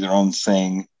they do their own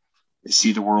thing. They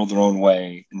see the world their own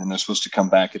way, and then they're supposed to come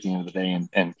back at the end of the day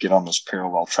and get on those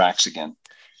parallel tracks again.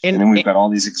 And then we've got all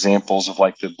these examples of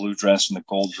like the blue dress and the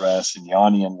gold dress and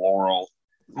Yanni and Laurel.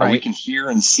 Right. We can hear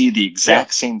and see the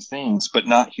exact same things, but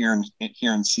not hear and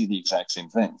see the exact same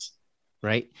things.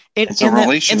 Right. And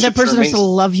that person has to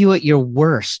love you at your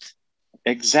worst.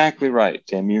 Exactly right,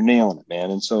 Tim. You're nailing it,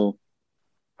 man. And so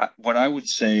what I would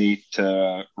say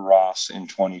to Ross in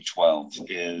 2012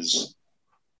 is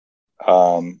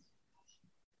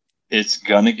it's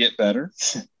going to get better.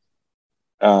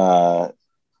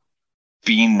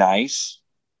 Be nice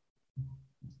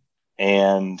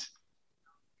and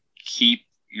keep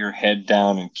your head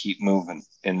down and keep moving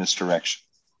in this direction.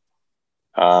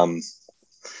 I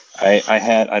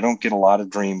don't get a lot of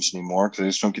dreams anymore because I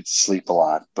just don't get to sleep a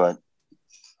lot. But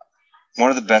one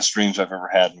of the best dreams I've ever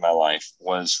had in my life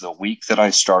was the week that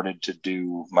I started to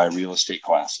do my real estate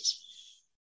classes.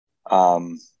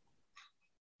 I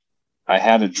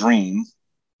had a dream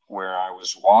where I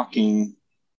was walking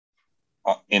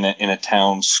in a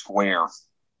town square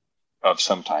of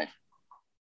some type.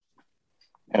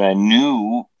 And I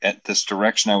knew at this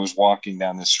direction I was walking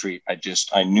down the street,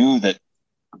 I knew that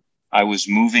I was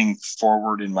moving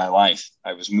forward in my life.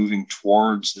 I was moving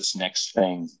towards this next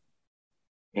thing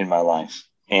in my life.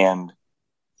 And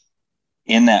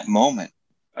in that moment,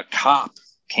 a cop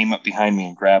came up behind me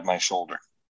and grabbed my shoulder.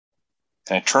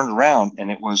 And I turned around and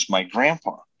it was my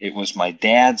grandpa. It was my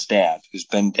dad's dad, who's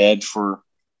been dead for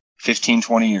 15,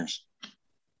 20 years.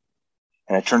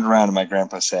 And I turned around and my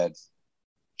grandpa said,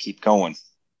 "Keep going.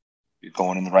 You're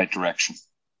going in the right direction."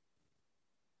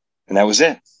 And that was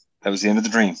it. That was the end of the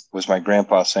dream, was my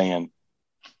grandpa saying,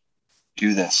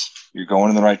 "Do this. You're going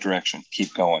in the right direction.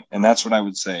 Keep going." And that's what I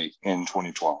would say in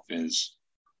 2012 is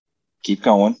keep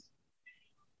going.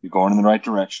 You're going in the right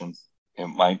direction. It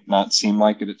might not seem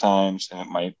like it at times,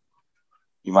 and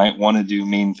you might want to do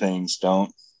mean things.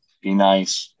 Don't. Be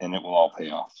nice, and it will all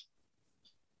pay off.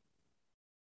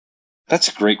 That's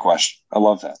a great question. I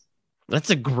love that. That's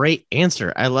a great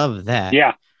answer. I love that.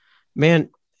 Yeah. Man,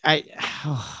 I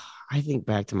think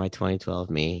back to my 2012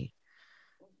 me,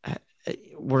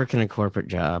 working a corporate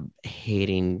job,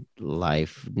 hating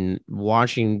life,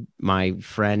 watching my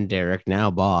friend Derek, now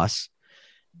boss,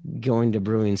 going to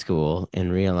brewing school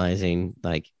and realizing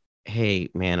like, hey,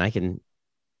 man, I can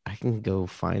go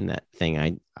find that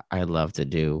thing I love to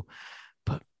do.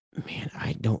 But man,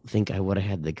 I don't think I would have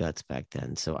had the guts back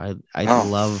then. So I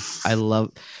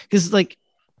love because like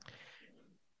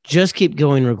just keep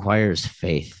going requires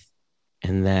faith,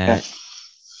 and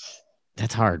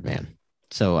that's hard, man.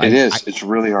 So it's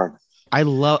really hard. I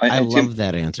love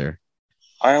that answer.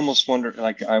 I almost wonder,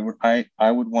 like I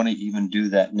would want to even do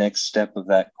that next step of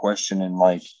that question and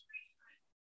like,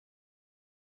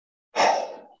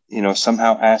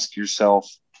 somehow ask yourself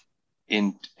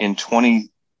in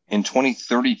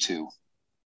 2032,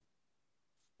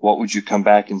 what would you come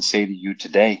back and say to you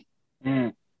today?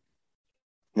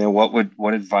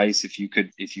 What advice if you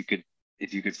could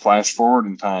flash forward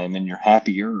in time and you're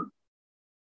happier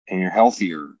and you're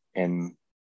healthier and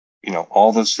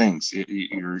all those things.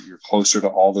 You're closer to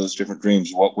all those different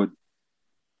dreams. What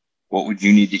would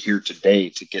you need to hear today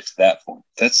to get to that point?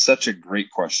 That's such a great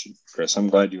question, Chris. I'm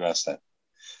glad you asked that.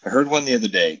 I heard one the other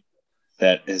day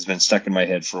that has been stuck in my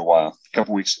head for a while, a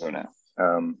couple weeks ago now.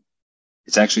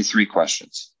 It's actually 3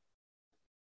 questions.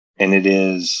 And it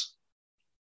is: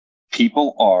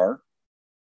 people are,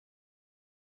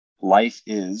 life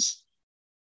is,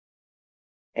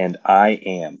 and I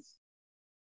am.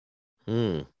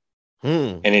 And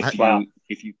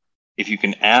if you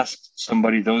can ask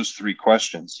somebody those 3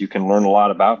 questions, you can learn a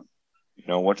lot about,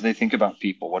 what do they think about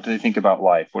people? What do they think about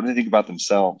life? What do they think about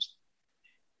themselves?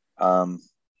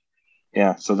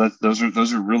 So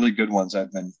those are really good ones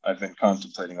I've been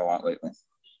contemplating a lot lately.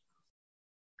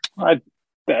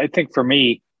 I think for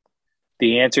me,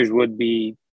 the answers would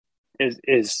be,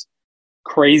 as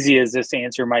crazy as this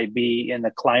answer might be in the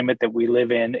climate that we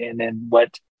live in, and then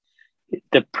what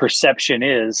the perception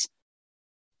is,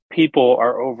 people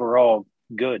are overall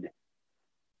good.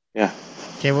 Yeah.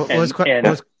 Okay. What was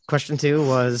question 2?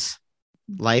 Was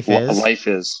life is? Life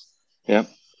is. Yep.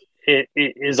 It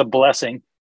is a blessing,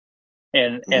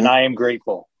 and I am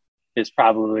grateful is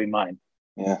probably mine.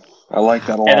 Yeah, I like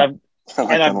that a lot.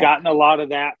 And I've gotten a lot of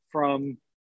that from,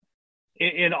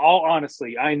 in all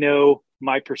honesty, I know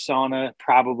my persona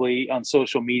probably on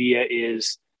social media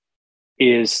is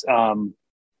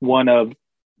one of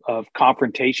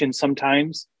confrontation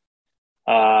sometimes,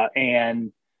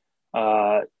 and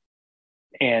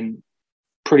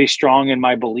pretty strong in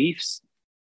my beliefs.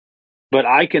 But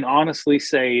I can honestly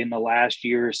say in the last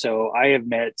year or so, I have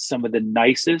met some of the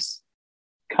nicest,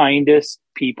 kindest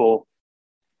people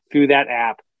through that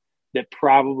app that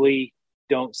probably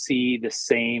don't see the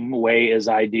same way as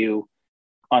I do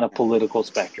on a political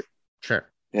spectrum. Sure.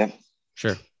 Yeah.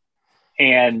 Sure.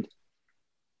 And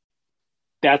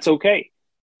that's okay.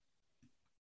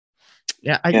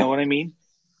 Yeah. You know what I mean?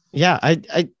 Yeah.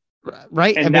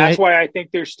 Right. And that's why I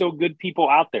think there's still good people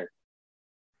out there.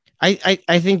 I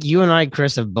think you and I,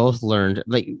 Chris, have both learned,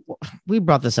 like, we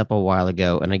brought this up a while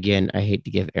ago. And again, I hate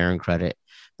to give Aaron credit,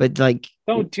 but like,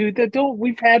 don't do that.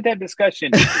 We've had that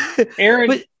discussion.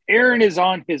 Aaron is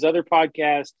on his other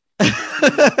podcast.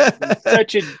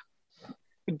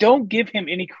 Don't give him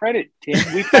any credit, Tim.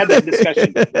 We've had that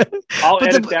discussion. I'll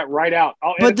edit that right out.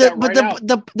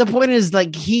 The point is,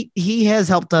 like, he has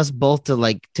helped us both to,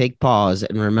 like, take pause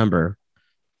and remember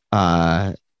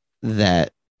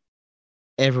that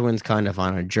everyone's kind of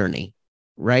on a journey,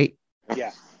 right?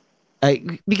 Yeah.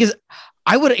 Because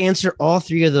I would answer all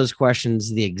 3 of those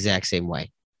questions the exact same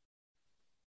way.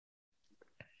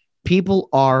 People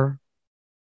are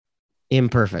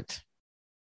imperfect.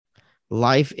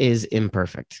 Life is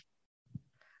imperfect.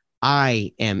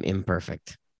 I am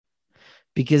imperfect.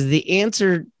 Because the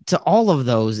answer to all of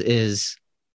those is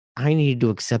I need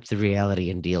to accept the reality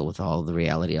and deal with all the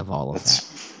reality of all of that.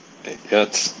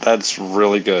 That's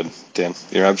really good, Tim.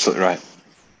 You're absolutely right.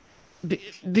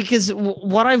 Because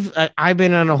what I've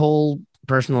been on a whole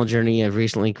personal journey. I've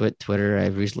recently quit Twitter.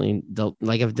 I've recently dealt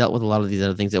with a lot of these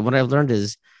other things. And what I've learned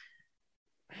is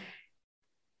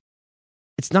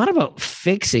it's not about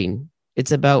fixing.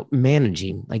 It's about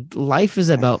managing. Like, life is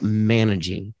about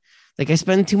managing. Like, I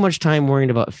spend too much time worrying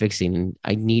about fixing, and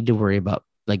I need to worry about,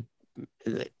 like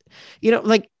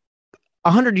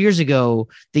 100 years ago,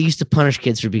 they used to punish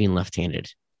kids for being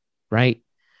left-handed, right?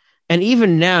 And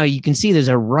even now, you can see there's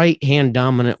a right-hand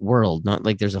dominant world. Not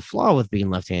like there's a flaw with being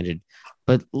left-handed,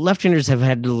 but left-handers have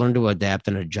had to learn to adapt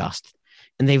and adjust.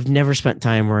 And they've never spent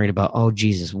time worrying about, oh,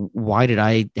 Jesus, why did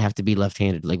I have to be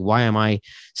left-handed? Like, why am I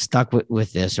stuck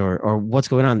with this or what's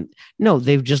going on? No,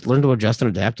 they've just learned to adjust and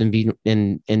adapt and be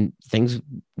and things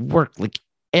work. Like,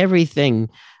 everything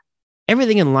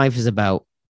in life is about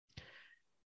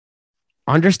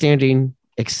understanding,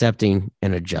 accepting,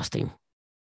 and adjusting.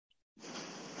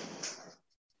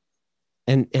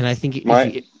 And I think go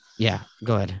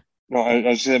ahead. No,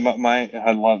 I said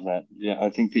I love that. Yeah, I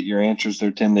think that your answers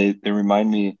there, Tim, they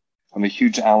remind me. I'm a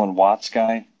huge Alan Watts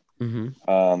guy, and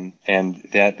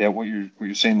that what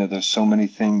you're saying, that there's so many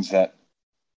things that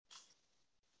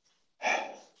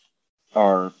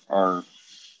are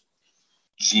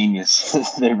genius.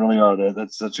 They really are.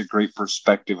 That's such a great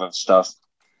perspective of stuff.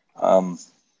 My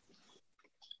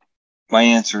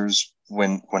answers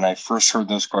when I first heard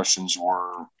those questions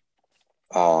were,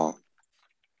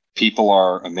 people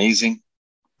are amazing,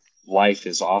 life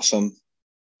is awesome,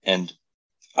 and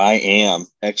I am !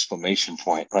 Like,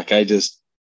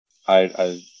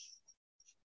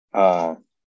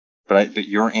 but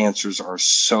your answers are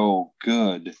so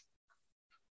good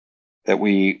that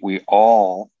we're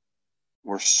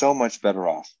so much better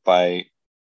off by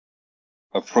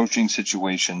approaching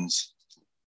situations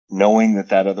knowing that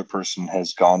that other person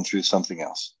has gone through something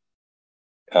else,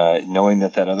 knowing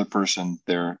that that other person,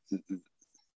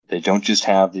 they don't just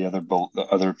have the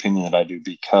other opinion that I do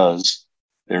because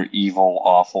they're evil,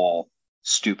 awful,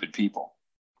 stupid people.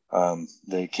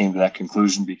 They came to that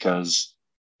conclusion because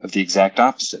of the exact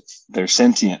opposite. They're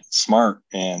sentient, smart,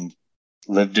 and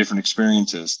live different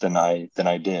experiences than I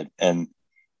did. And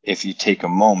if you take a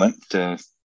moment to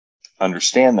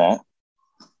understand that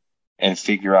and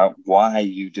figure out why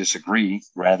you disagree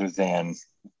rather than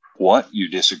what you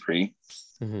disagree,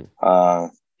 you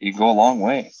go a long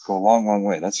way. Go a long, long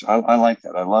way. I like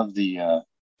that. I love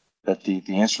that the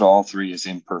answer to all three is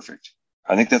imperfect.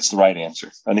 I think that's the right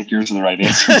answer. I think yours are the right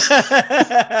answers.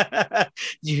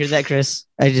 Did you hear that, Chris?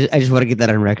 I just want to get that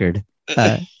on record.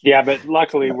 Yeah, but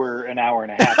luckily we're an hour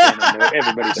and a half in, and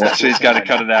everybody's. So he's got to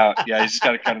cut it out. Yeah, he's just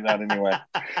got to cut it out anyway.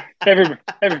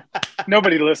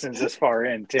 Nobody listens this far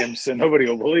in, Tim, so nobody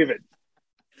will believe it.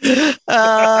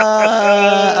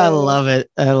 I love it.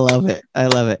 I love it. I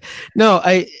love it. No,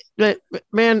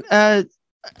 man,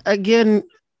 again,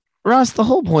 Ross, the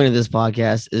whole point of this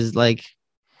podcast is like,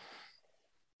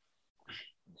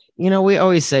 we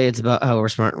always say it's about how we're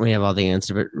smart and we have all the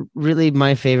answer, but really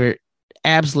my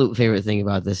absolute favorite thing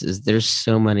about this is there's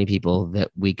so many people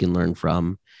that we can learn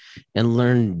from and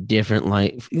learn different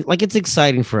life. Like it's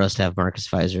exciting for us to have Marcus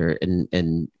Fizer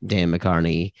and Dan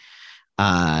McCarney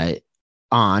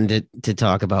on to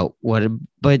talk about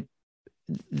but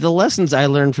the lessons I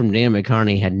learned from Dan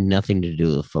McCarney had nothing to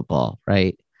do with football,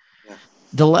 right? Yeah.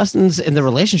 The lessons in the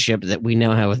relationship that we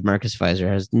now have with Marcus Fizer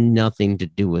has nothing to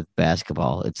do with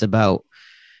basketball. It's about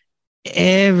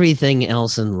everything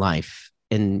else in life.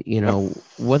 And,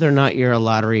 whether or not you're a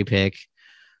lottery pick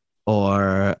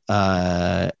or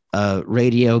a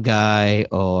radio guy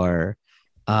or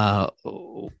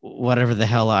whatever the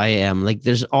hell I am, like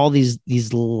there's all these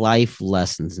life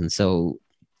lessons. And so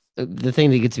the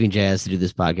thing that gets me jazzed to do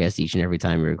this podcast each and every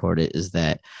time we record it is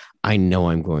that I know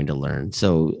I'm going to learn.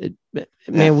 So,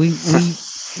 man, we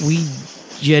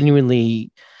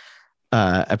genuinely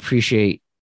appreciate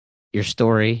your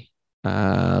story,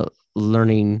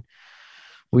 learning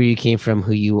where you came from,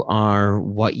 who you are,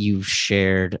 what you've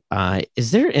shared.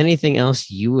 Is there anything else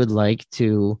you would like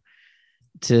to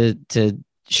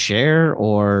share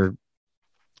or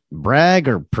brag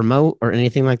or promote or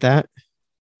anything like that?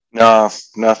 No,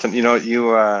 nothing.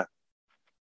 The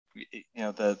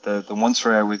one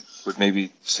story I would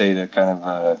maybe say to kind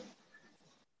of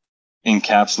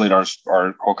encapsulate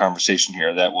our whole conversation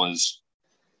here,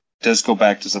 does go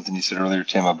back to something you said earlier,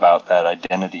 Tim, about that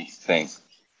identity thing.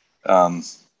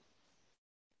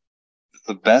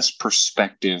 The best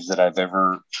perspective that I've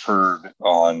ever heard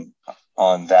on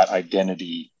that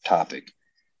identity topic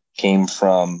came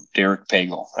from Derek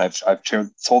Pagel. I've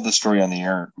told this story on the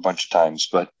air a bunch of times,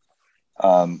 but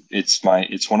it's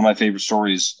one of my favorite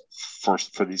stories for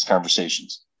these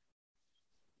conversations.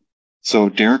 So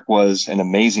Derek was an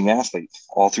amazing athlete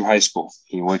all through high school.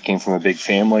 He came from a big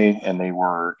family, and they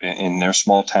were in their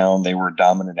small town. They were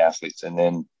dominant athletes, and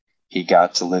then he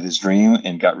got to live his dream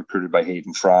and got recruited by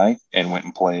Hayden Fry and went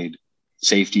and played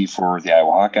safety for the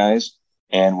Iowa Hawkeyes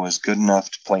and was good enough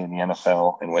to play in the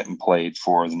NFL and went and played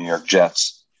for the New York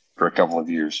Jets for a couple of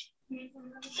years.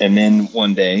 And then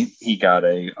one day he got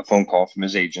a phone call from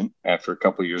his agent after a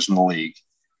couple of years in the league.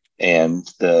 And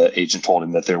the agent told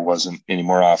him that there wasn't any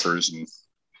more offers and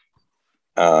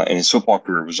his football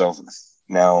career was over.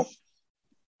 Now,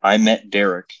 I met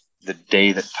Derek the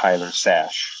day that Tyler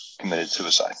Sash committed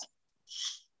suicide.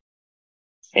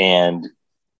 And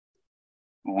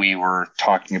we were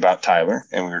talking about Tyler,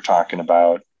 and we were talking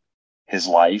about his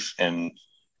life and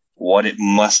what it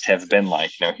must have been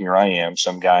like. Now, here I am,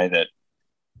 some guy that,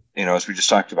 as we just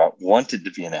talked about, wanted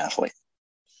to be an athlete.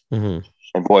 Mm-hmm.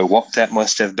 And boy, what that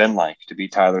must have been like to be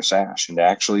Tyler Sash and to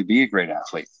actually be a great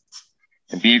athlete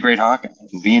and be a great Hawkeye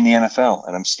and be in the NFL.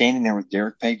 And I'm standing there with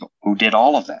Derek Pagel, who did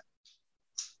all of that.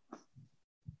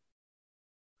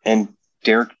 And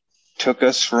Derek took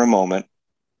us for a moment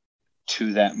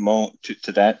to that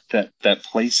to that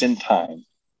place in time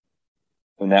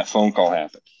when that phone call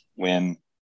happened, when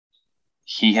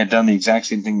he had done the exact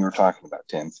same thing you were talking about,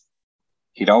 Tim.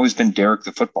 He'd always been Derek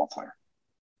the football player.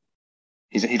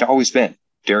 He'd always been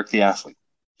Derek the athlete,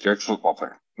 Derek the football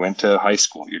player. Went to high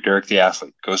school, you're Derek the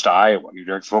athlete. Goes to Iowa, you're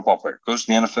Derek the football player. Goes to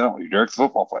the NFL, you're Derek the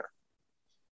football player.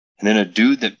 And then a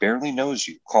dude that barely knows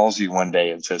you calls you one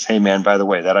day and says, hey, man, by the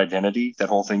way, that identity, that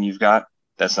whole thing you've got,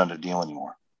 that's not a deal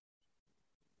anymore.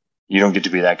 You don't get to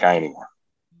be that guy anymore.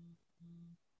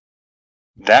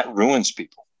 That ruins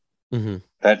people. Mm-hmm.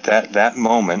 That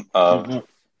moment of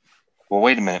well,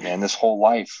 wait a minute, man, this whole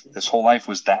life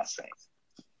was that thing.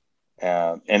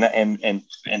 And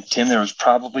Tim, there was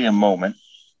probably a moment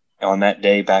on that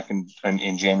day back in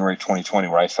January 2020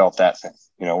 where I felt that thing,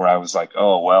 where I was like,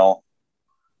 oh, well,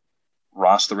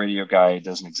 Ross, the radio guy,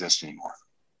 doesn't exist anymore.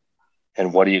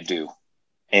 And what do you do?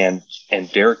 And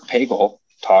Derek Pagel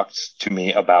talked to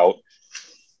me about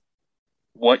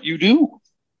what you do,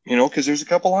 because there's a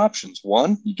couple options.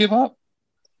 One, you give up.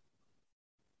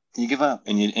 You give up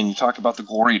and you talk about the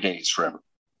glory days forever.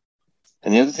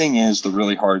 And the other thing is the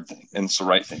really hard thing, and it's the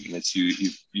right thing. And it's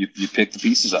you pick the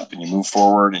pieces up and you move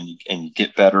forward and you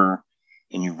get better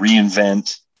and you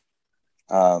reinvent.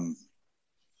 And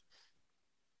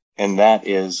that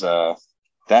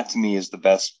to me is the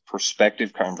best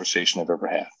perspective conversation I've ever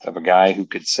had, of a guy who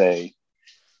could say,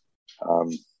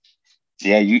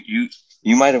 yeah, you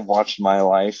might have watched my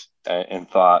life and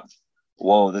thought,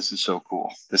 whoa, this is so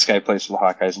cool. This guy plays for the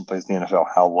Hawkeyes and plays in the NFL.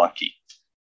 How lucky.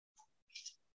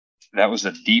 That was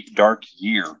a deep, dark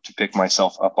year to pick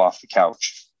myself up off the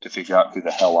couch to figure out who the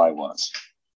hell I was.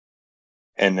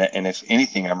 And if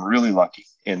anything, I'm really lucky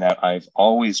in that I've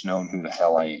always known who the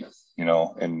hell I am,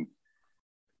 and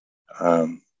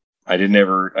I didn't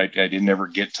ever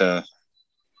get to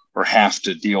or have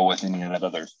to deal with any of that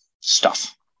other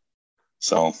stuff.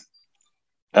 So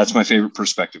that's my favorite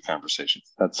perspective conversation.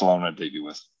 That's the one I'd debut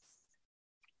with.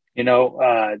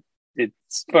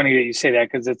 It's funny that you say that,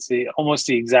 because it's almost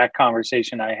the exact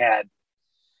conversation I had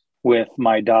with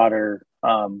my daughter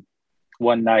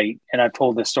one night. And I've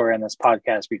told this story on this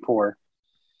podcast before.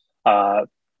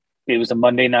 It was a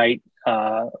Monday night.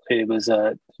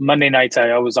 Monday nights.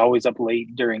 I was always up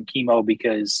late during chemo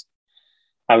because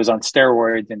I was on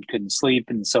steroids and couldn't sleep.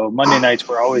 And so Monday nights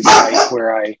were always a night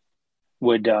where I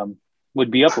would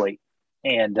be up late.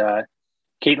 And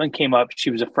Caitlin came up. She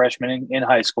was a freshman in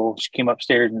high school. She came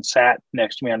upstairs and sat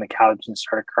next to me on the couch and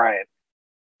started crying.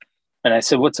 And I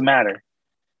said, "What's the matter?"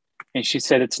 And she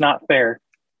said, "It's not fair."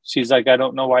 She's like, "I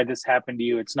don't know why this happened to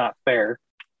you. It's not fair."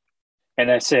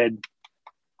 And I said,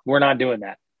 "We're not doing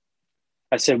that."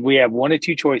 I said, "We have one of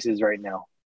two choices right now."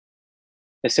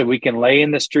 I said, "We can lay in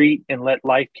the street and let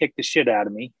life kick the shit out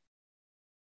of me,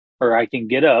 or I can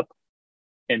get up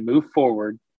and move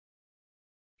forward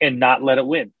and not let it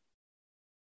win.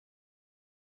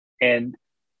 And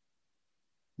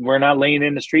we're not laying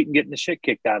in the street and getting the shit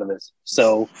kicked out of us.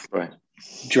 So right.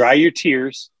 Dry your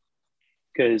tears,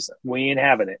 because we ain't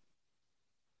having it."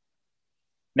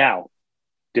 Now,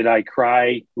 did I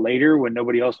cry later when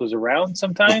nobody else was around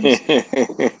sometimes?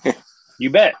 You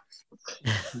bet.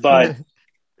 But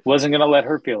wasn't going to let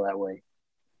her feel that way.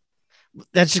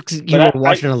 That's just 'cause you were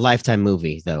watching a Lifetime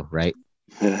movie, though, right?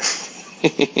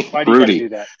 Why do you got to do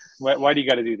that? Why do you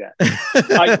got to do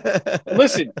that?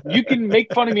 Listen, you can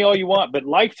make fun of me all you want, but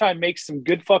Lifetime makes some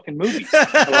good fucking movies. All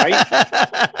right?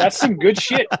 That's some good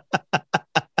shit.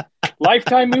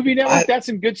 Lifetime Movie Network, that's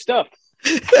some good stuff.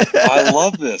 I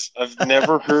love this. I've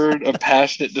never heard a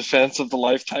passionate defense of the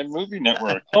Lifetime Movie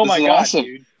Network. Oh my God, awesome.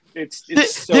 dude. It's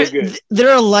so good.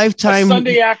 They're a Lifetime. A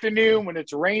Sunday afternoon when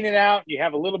it's raining out, you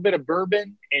have a little bit of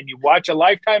bourbon and you watch a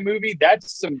Lifetime movie.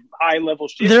 That's some high level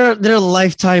shit. They're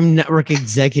Lifetime network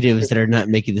executives that are not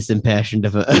making this impassioned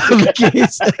of a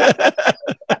case.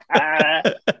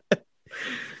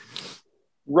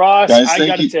 Ross, guys, I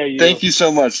got to tell you, thank you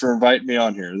so much for inviting me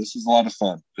on here. This is a lot of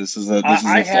fun. This is a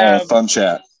fun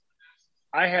chat.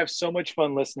 I have so much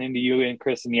fun listening to you and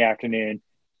Chris in the afternoon.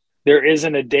 There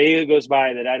isn't a day that goes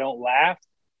by that I don't laugh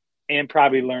and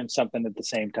probably learn something at the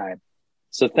same time.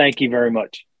 So thank you very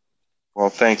much.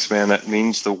 Well, thanks, man. That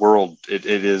means the world.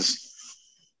 It's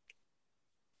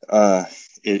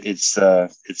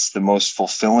the most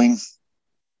fulfilling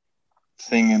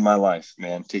thing in my life,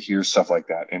 man, to hear stuff like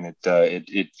that. And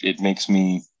it makes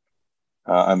me,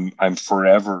 I'm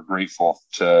forever grateful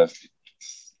to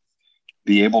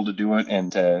be able to do it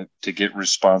and to get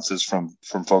responses from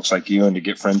folks like you, and to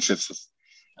get friendships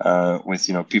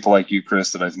with people like you,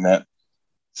 Chris, that I've met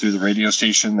through the radio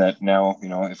station, that now,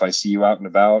 if I see you out and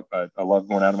about, I love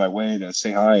going out of my way to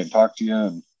say hi and talk to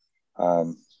you.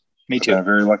 And me too. I'm a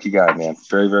very lucky guy, man.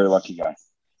 Very, very lucky guy.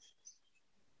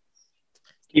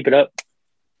 Keep it up.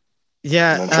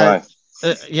 Yeah.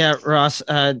 Ross,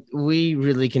 we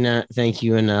really cannot thank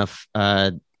you enough.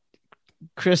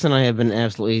 Chris and I have been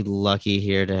absolutely lucky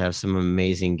here to have some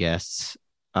amazing guests.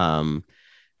 Like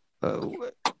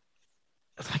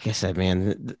I said,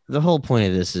 man, the whole point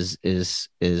of this is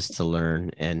to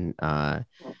learn, and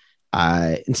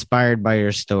inspired by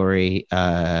your story,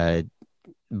 by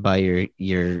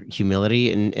your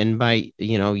humility, and by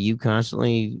you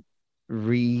constantly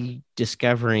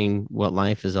rediscovering what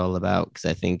life is all about. Because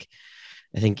I think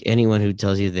I think anyone who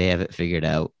tells you they have it figured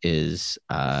out is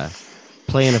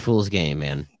playing a fool's game,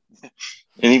 man.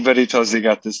 Anybody tells they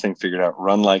got this thing figured out,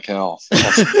 run like hell.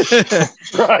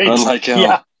 Right. Run like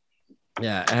hell.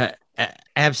 Yeah,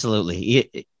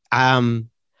 absolutely.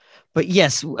 But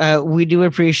yes, we do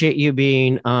appreciate you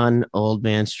being on Old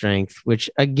Man Strength, which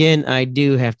again, I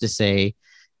do have to say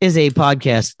is a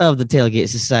podcast of the Tailgate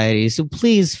Society. So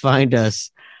please find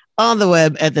us on the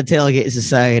web at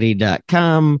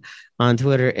thetailgatesociety.com, on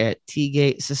Twitter at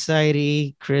Tgate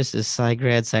Society. Chris is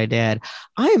SciGrad SciDad.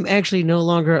 I am actually no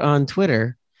longer on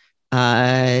Twitter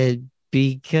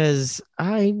because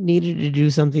I needed to do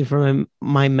something for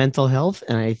my mental health,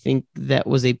 and I think that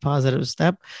was a positive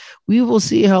step. We will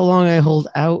see how long I hold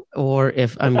out, or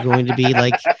if I'm going to be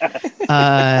like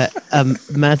a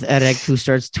meth addict who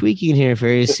starts tweaking here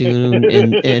very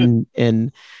soon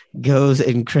and goes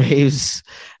and craves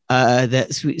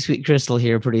that sweet crystal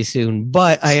here pretty soon.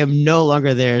 But I am no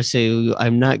longer there, so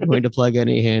I'm not going to plug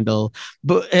any handle.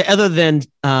 But other than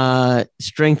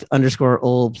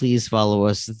strength_old, please follow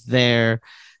us there.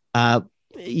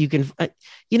 You can, I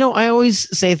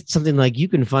always say something like, you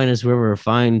can find us wherever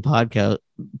fine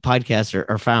podcasts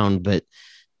are found. But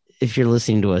if you're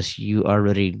listening to us, you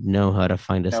already know how to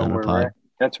find us on a podcast.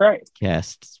 That's right.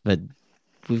 But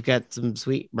we've got some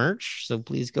sweet merch, so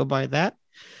please go buy that.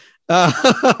 We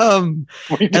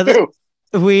do.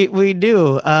 We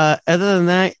do. Other than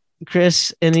that,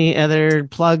 Chris, any other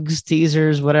plugs,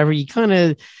 teasers, whatever? You kind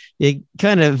of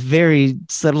very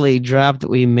subtly dropped that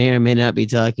we may or may not be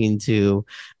talking to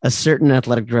a certain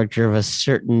athletic director of a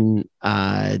certain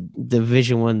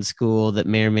Division I school that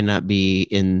may or may not be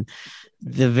in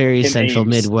the very central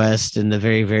Midwest and the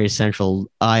very, very central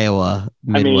Iowa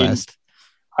Midwest.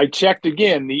 I checked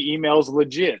again. The email's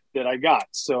legit that I got.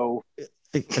 So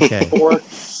okay.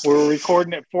 We're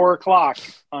recording at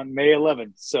 4:00 on May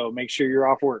 11th. So make sure you're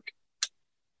off work.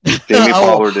 Jamie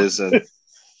Pollard is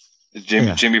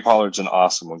Jimmy Pollard's an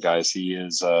awesome one, guys. He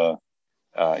is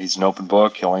he's an open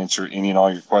book. He'll answer any and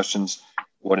all your questions.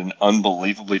 What an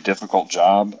unbelievably difficult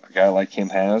job a guy like him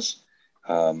has.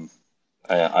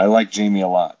 I like Jamie a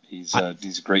lot. He's a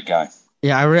great guy.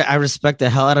 Yeah, I respect the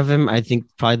hell out of him. I think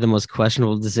probably the most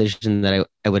questionable decision that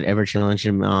I would ever challenge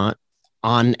him on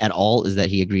at all is that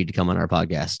he agreed to come on our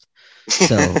podcast.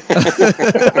 So,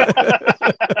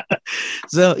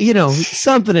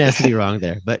 something has to be wrong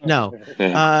there, but no,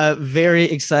 very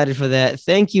excited for that.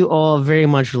 Thank you all very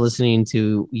much for listening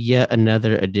to yet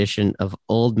another edition of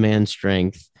Old Man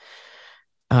Strength.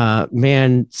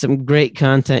 Man, some great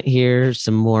content here,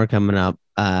 some more coming up.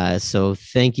 So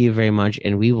thank you very much,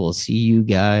 and we will see you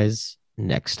guys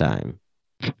next time.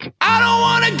 I don't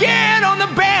want to get on the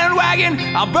bandwagon.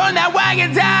 I'll burn that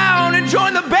wagon down and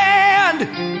join the band.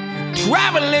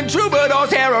 Traveling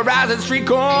troubadours, terrorizing street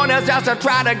corners just to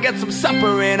try to get some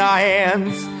supper in our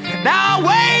hands. Now I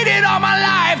waited all my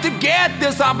life to get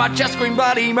this off my chest, scream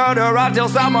bloody murder until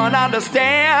someone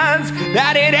understands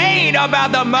that it ain't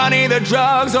about the money, the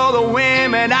drugs, or the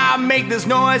women. I make this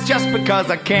noise just because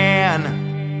I can,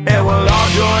 and we'll all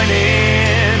join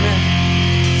in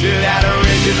to that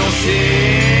original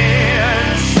sin.